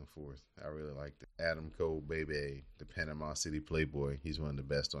good back and forth. I really liked it. Adam Cole, baby, the Panama City Playboy. He's one of the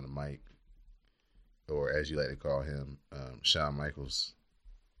best on the mic. Or as you like to call him, Shawn Michaels.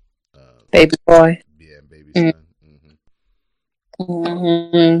 Baby boy. Yeah, baby son.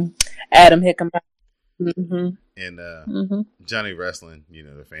 Adam Hickenbottom. And Johnny Wrestling,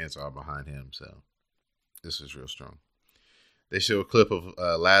 the fans are all behind him. So this was real strong. They show a clip of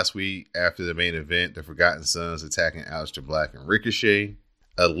last week after the main event, the Forgotten Sons attacking Aleister Black and Ricochet.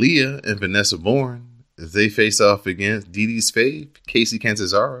 Aaliyah and Vanessa Bourne, as they face off against Dee Dee's fave, Casey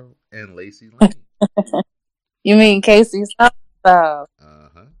Catanzaro and Lacey Lane. You mean Casey's stuff?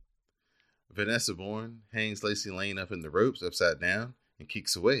 Vanessa Bourne hangs Lacey Lane up in the ropes upside down and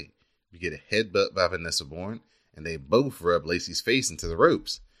kicks away. We get a headbutt by Vanessa Bourne, and they both rub Lacey's face into the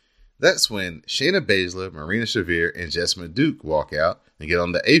ropes. That's when Shayna Baszler, Marina Shafir, and Jessamine Duke walk out and get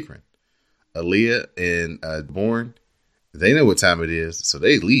on the apron. Aaliyah and Bourne, they know what time it is, so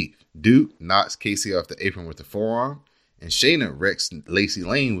they leave. Duke knocks Casey off the apron with the forearm, and Shayna wrecks Lacey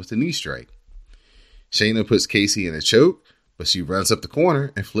Lane with the knee strike. Shayna puts Casey in a choke, but she runs up the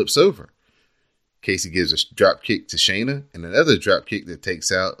corner and flips over. Casey gives a drop kick to Shayna and another drop kick that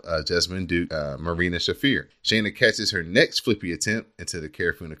takes out Jessamine Duke, Marina Shafir. Shayna catches her next flippy attempt into the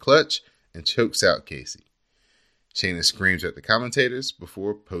Carafuna clutch and chokes out Casey. Shayna screams at the commentators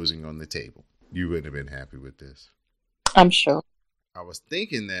before posing on the table. You wouldn't have been happy with this. I'm sure. I was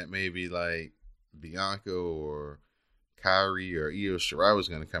thinking that maybe like Bianca or Kairi or Io Shirai was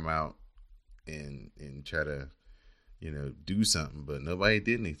going to come out and try to, do something, but nobody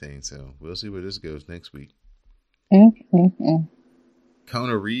did anything. So we'll see where this goes next week. Mm-hmm.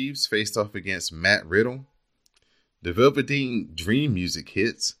 Kona Reeves faced off against Matt Riddle. The Velveteen Dream music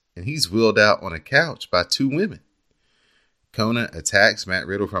hits, and he's wheeled out on a couch by two women. Kona attacks Matt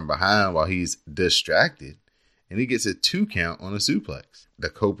Riddle from behind while he's distracted, and he gets a 2 count on a suplex. The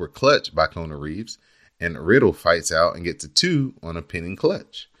Cobra Clutch by Kona Reeves, and Riddle fights out and gets a 2 on a pinning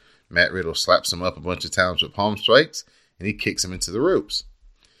clutch. Matt Riddle slaps him up a bunch of times with palm strikes, and he kicks him into the ropes.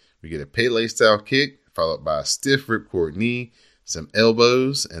 We get a Pele style kick, followed by a stiff ripcord knee, some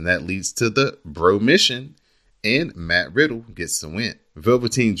elbows, and that leads to the Bro Mission, and Matt Riddle gets the win.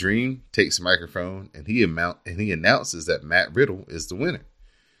 Velveteen Dream takes the microphone, and he announces that Matt Riddle is the winner.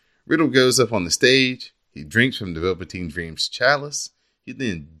 Riddle goes up on the stage. He drinks from the Velveteen Dream's chalice. He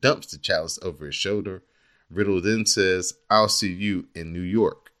then dumps the chalice over his shoulder. Riddle then says, "I'll see you in New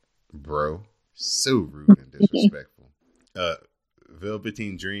York, bro." So rude and disrespectful.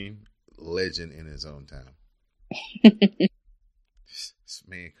 Velveteen Dream, legend in his own time. This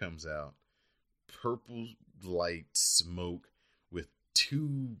man comes out, purple light smoke with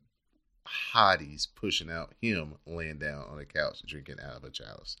two hotties pushing out, him laying down on a couch drinking out of a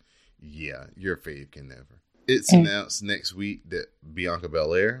chalice. Yeah, your fave can never. It's announced next week that Bianca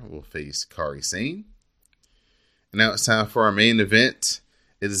Belair will face Kairi Sane. And now it's time for our main event.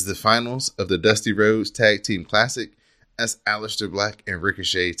 It is the finals of the Dusty Rhodes Tag Team Classic as Aleister Black and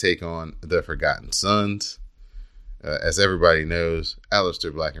Ricochet take on the Forgotten Sons. As everybody knows,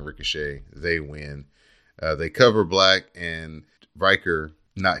 Aleister Black and Ricochet, they win. They cover Black, and Riker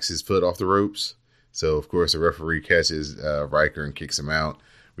knocks his foot off the ropes. So, of course, the referee catches Riker and kicks him out.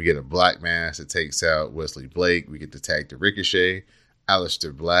 We get a Black Mass that takes out Wesley Blake. We get the tag to Ricochet.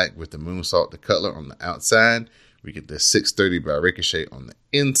 Aleister Black with the moonsault to Cutler on the outside. We get the 630 by Ricochet on the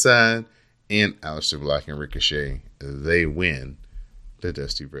inside. And Aleister Black and Ricochet, they win the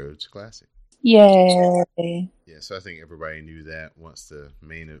Dusty Rhodes Classic. Yay. Yeah, so I think everybody knew that once the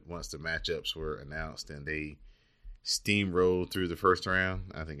matchups were announced and they steamrolled through the first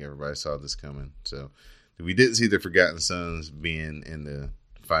round. I think everybody saw this coming. So we didn't see the Forgotten Sons being in the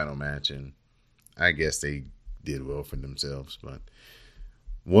final match, and I guess they did well for themselves. But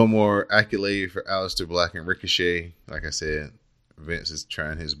one more accolade for Aleister Black and Ricochet. Like I said, Vince is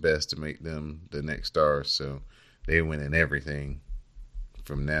trying his best to make them the next stars, so they win in everything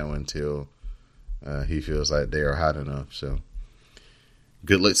from now until he feels like they are hot enough. So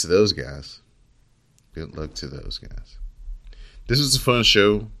good luck to those guys. Good luck to those guys. This was a fun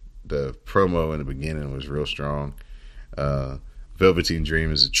show. The promo in the beginning was real strong. Velveteen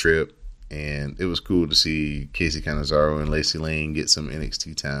Dream is a trip, and it was cool to see Casey Canizaro and Lacey Lane get some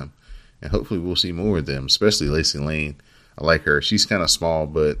NXT time, and hopefully we'll see more of them, especially Lacey Lane. I like her. She's kind of small,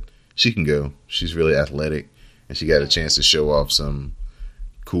 but she can go. She's really athletic, and she got a chance to show off some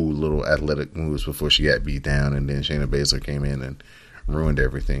cool little athletic moves before she got beat down, and then Shayna Baszler came in and ruined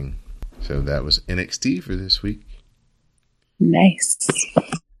everything. So that was NXT for this week. Nice.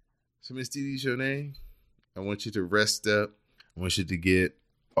 So Miss Didi Jonay, I want you to rest up. I want you to get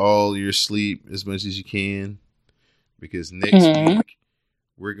all your sleep as much as you can, because next week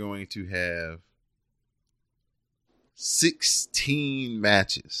we're going to have 16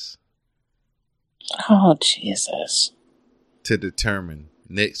 matches. Oh, Jesus. To determine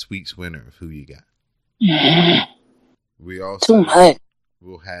next week's winner of Who You Got. We also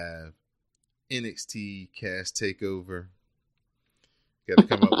will have NXT Cast Takeover. Got to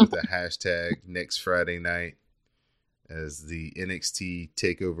come up with a hashtag next Friday night, as the NXT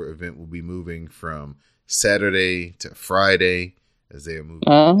Takeover event will be moving from Saturday to Friday, as they are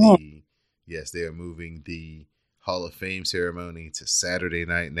moving they are moving the Hall of Fame ceremony to Saturday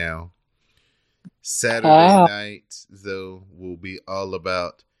night now. Saturday night, though, will be all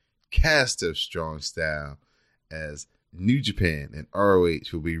about Cast of Strong Style, as New Japan and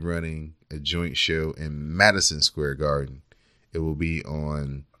ROH will be running a joint show in Madison Square Garden. It will be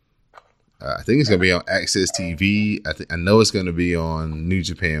on, I think it's going to be on Access TV. I know it's going to be on New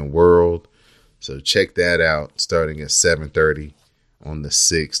Japan World. So check that out, starting at 7:30 on the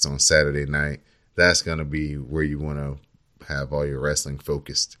 6th on Saturday night. That's going to be where you want to have all your wrestling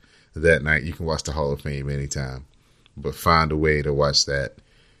focused that night. You can watch the Hall of Fame anytime, but find a way to watch that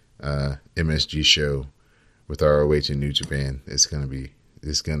MSG show with ROH and New Japan. It's gonna be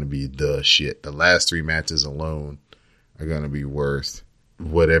the shit. The last 3 matches alone are gonna be worth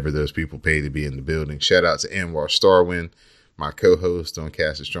whatever those people pay to be in the building. Shout out to Anwar Starwin, my co-host on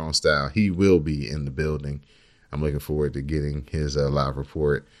Cast of Strong Style. He will be in the building. I'm looking forward to getting his live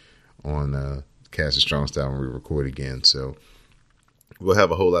report on Cast of Strong Style when we record again. So we'll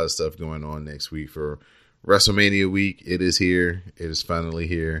have a whole lot of stuff going on next week for WrestleMania week, it is here. It is finally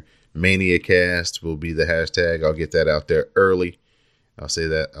here. ManiaCast will be the hashtag. I'll get that out there early. I'll say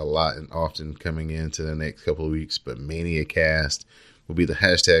that a lot and often coming into the next couple of weeks, but ManiaCast will be the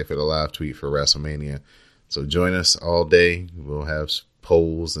hashtag for the live tweet for WrestleMania. So join us all day. We'll have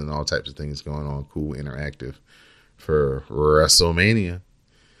polls and all types of things going on, cool, interactive for WrestleMania.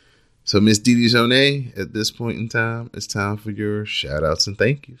 So Miss Didi Jonay, at this point in time, it's time for your shout outs and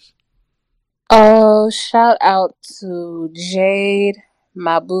thank yous. Oh, shout out to Jade,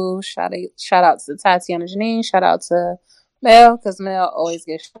 my boo. Shout out to Tatiana Janine. Shout out to Mel, because Mel always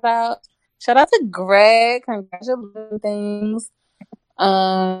gets shout out. Shout out to Greg. Congratulations.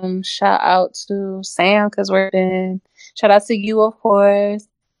 Shout out to Sam, because we're in. Shout out to you, of course.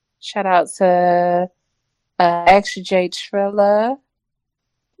 Shout out to Extra J Trilla.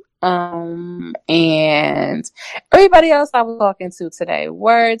 And everybody else I was talking to today,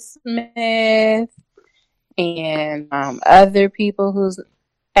 Wordsmith, and other people whose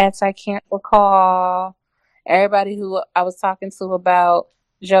ads I can't recall. Everybody who I was talking to about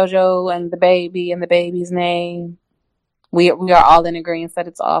JoJo and the baby's name. We are all in agreement that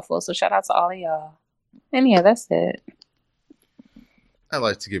it's awful. So shout out to all of y'all. And yeah, that's it. I'd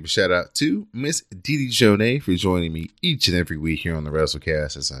like to give a shout out to Miss Didi Jonay for joining me each and every week here on the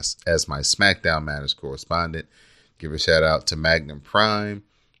WrassleCast as my SmackDown Matters correspondent. Give a shout out to Magnum Prime.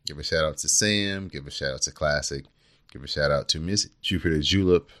 Give a shout out to Sam. Give a shout out to Classic. Give a shout out to Miss Jupiter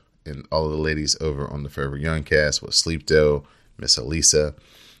Julep and all of the ladies over on the Forever Young cast with Sleep Dough, Miss Elisa.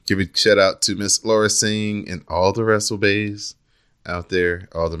 Give a shout out to Miss Laura Singh and all the WrestleBays out there,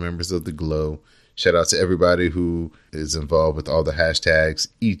 all the members of the Glow. Shout out to everybody who is involved with all the hashtags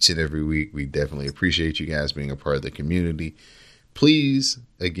each and every week. We definitely appreciate you guys being a part of the community. Please,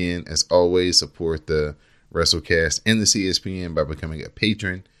 again, as always, support the WrassleCast and the CSPN by becoming a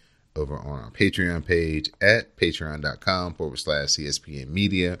patron over on our Patreon page at patreon.com/CSPN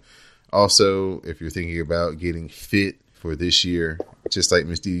Media. Also, if you're thinking about getting fit for this year, just like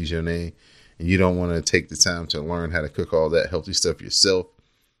Miss Didi Jonay, and you don't want to take the time to learn how to cook all that healthy stuff yourself,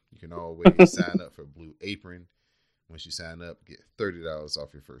 you can always sign up for Blue Apron. Once you sign up, get $30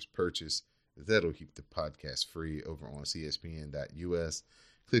 off your first purchase. That'll keep the podcast free over on CSPN.us.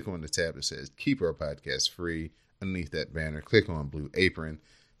 Click on the tab that says Keep Our Podcast Free. Underneath that banner, click on Blue Apron.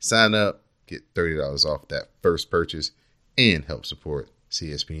 Sign up, get $30 off that first purchase, and help support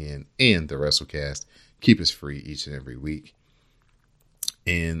CSPN and the WrassleCast. Keep us free each and every week.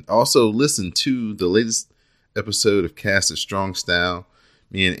 And also listen to the latest episode of Cast of Strong Style.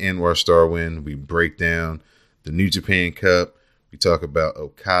 Me and Anwar Starwin, we break down the New Japan Cup. We talk about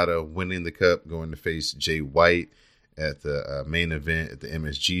Okada winning the cup, going to face Jay White at the main event at the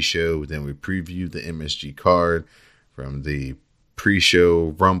MSG show. Then we preview the MSG card from the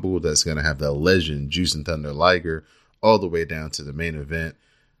pre-show Rumble that's going to have the legend Juice and Thunder Liger all the way down to the main event,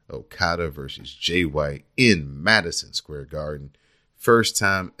 Okada versus Jay White in Madison Square Garden. First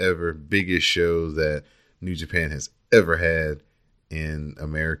time ever, biggest show that New Japan has ever had in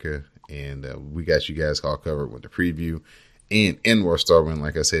America, and we got you guys all covered with the preview. And Anwar Starwin,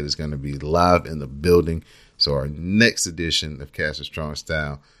 like I said, is going to be live in the building. So our next edition of Cast of Strong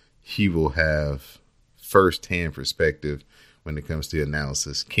Style, he will have first-hand perspective when it comes to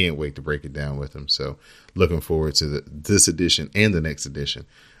analysis. Can't wait to break it down with him. So looking forward to this edition and the next edition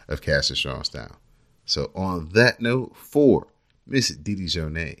of Cast of Strong Style. So on that note, for Miss Didi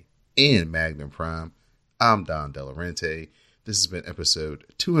Jonay and Magnum Prime, I'm Don Delarente. This has been episode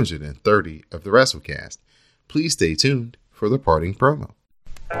 230 of the WrassleCast. Please stay tuned for the parting promo.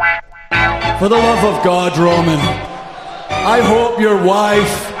 For the love of God, Roman, I hope your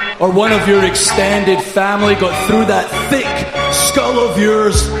wife or one of your extended family got through that thick skull of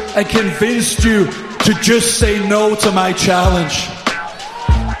yours and convinced you to just say no to my challenge.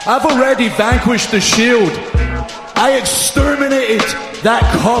 I've already vanquished the Shield. I exterminated that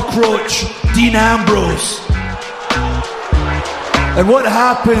cockroach, Dean Ambrose. And what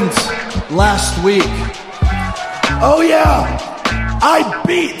happened last week? Oh yeah, I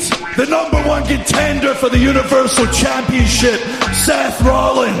beat the #1 contender for the Universal Championship, Seth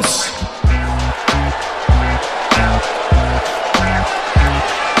Rollins.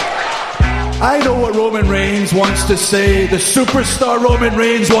 I know what Roman Reigns wants to say. The superstar Roman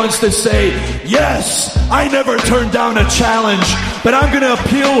Reigns wants to say, yes, I never turned down a challenge, but I'm going to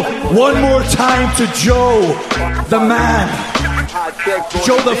appeal one more time to Joe, the man,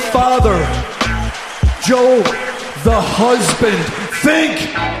 Joe the father, Joe the husband. Think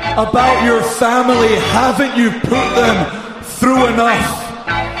about your family. Haven't you put them through enough?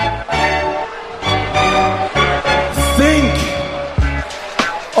 Think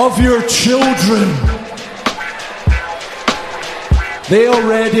of your children. They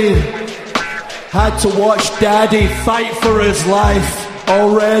already had to watch Daddy fight for his life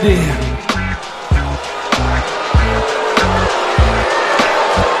already.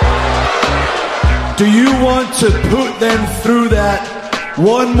 Do you want to put them through that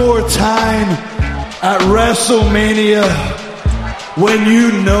one more time at WrestleMania when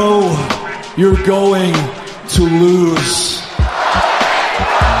you know you're going to lose?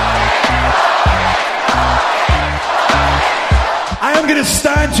 I am going to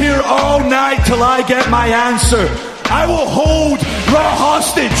stand here all night till I get my answer. I will hold Raw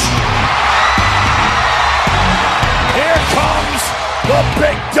hostage. Here comes the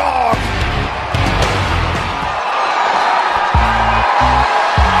big dog.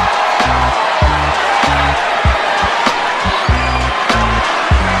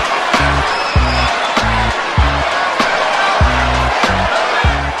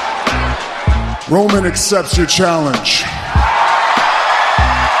 Roman accepts your challenge.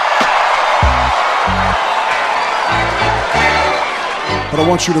 But I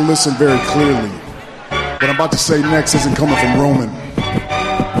want you to listen very clearly. What I'm about to say next isn't coming from Roman.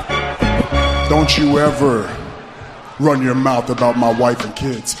 Don't you ever run your mouth about my wife and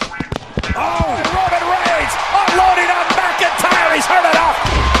kids. Oh, Roman Reigns unloading on McIntyre. He's heard it all.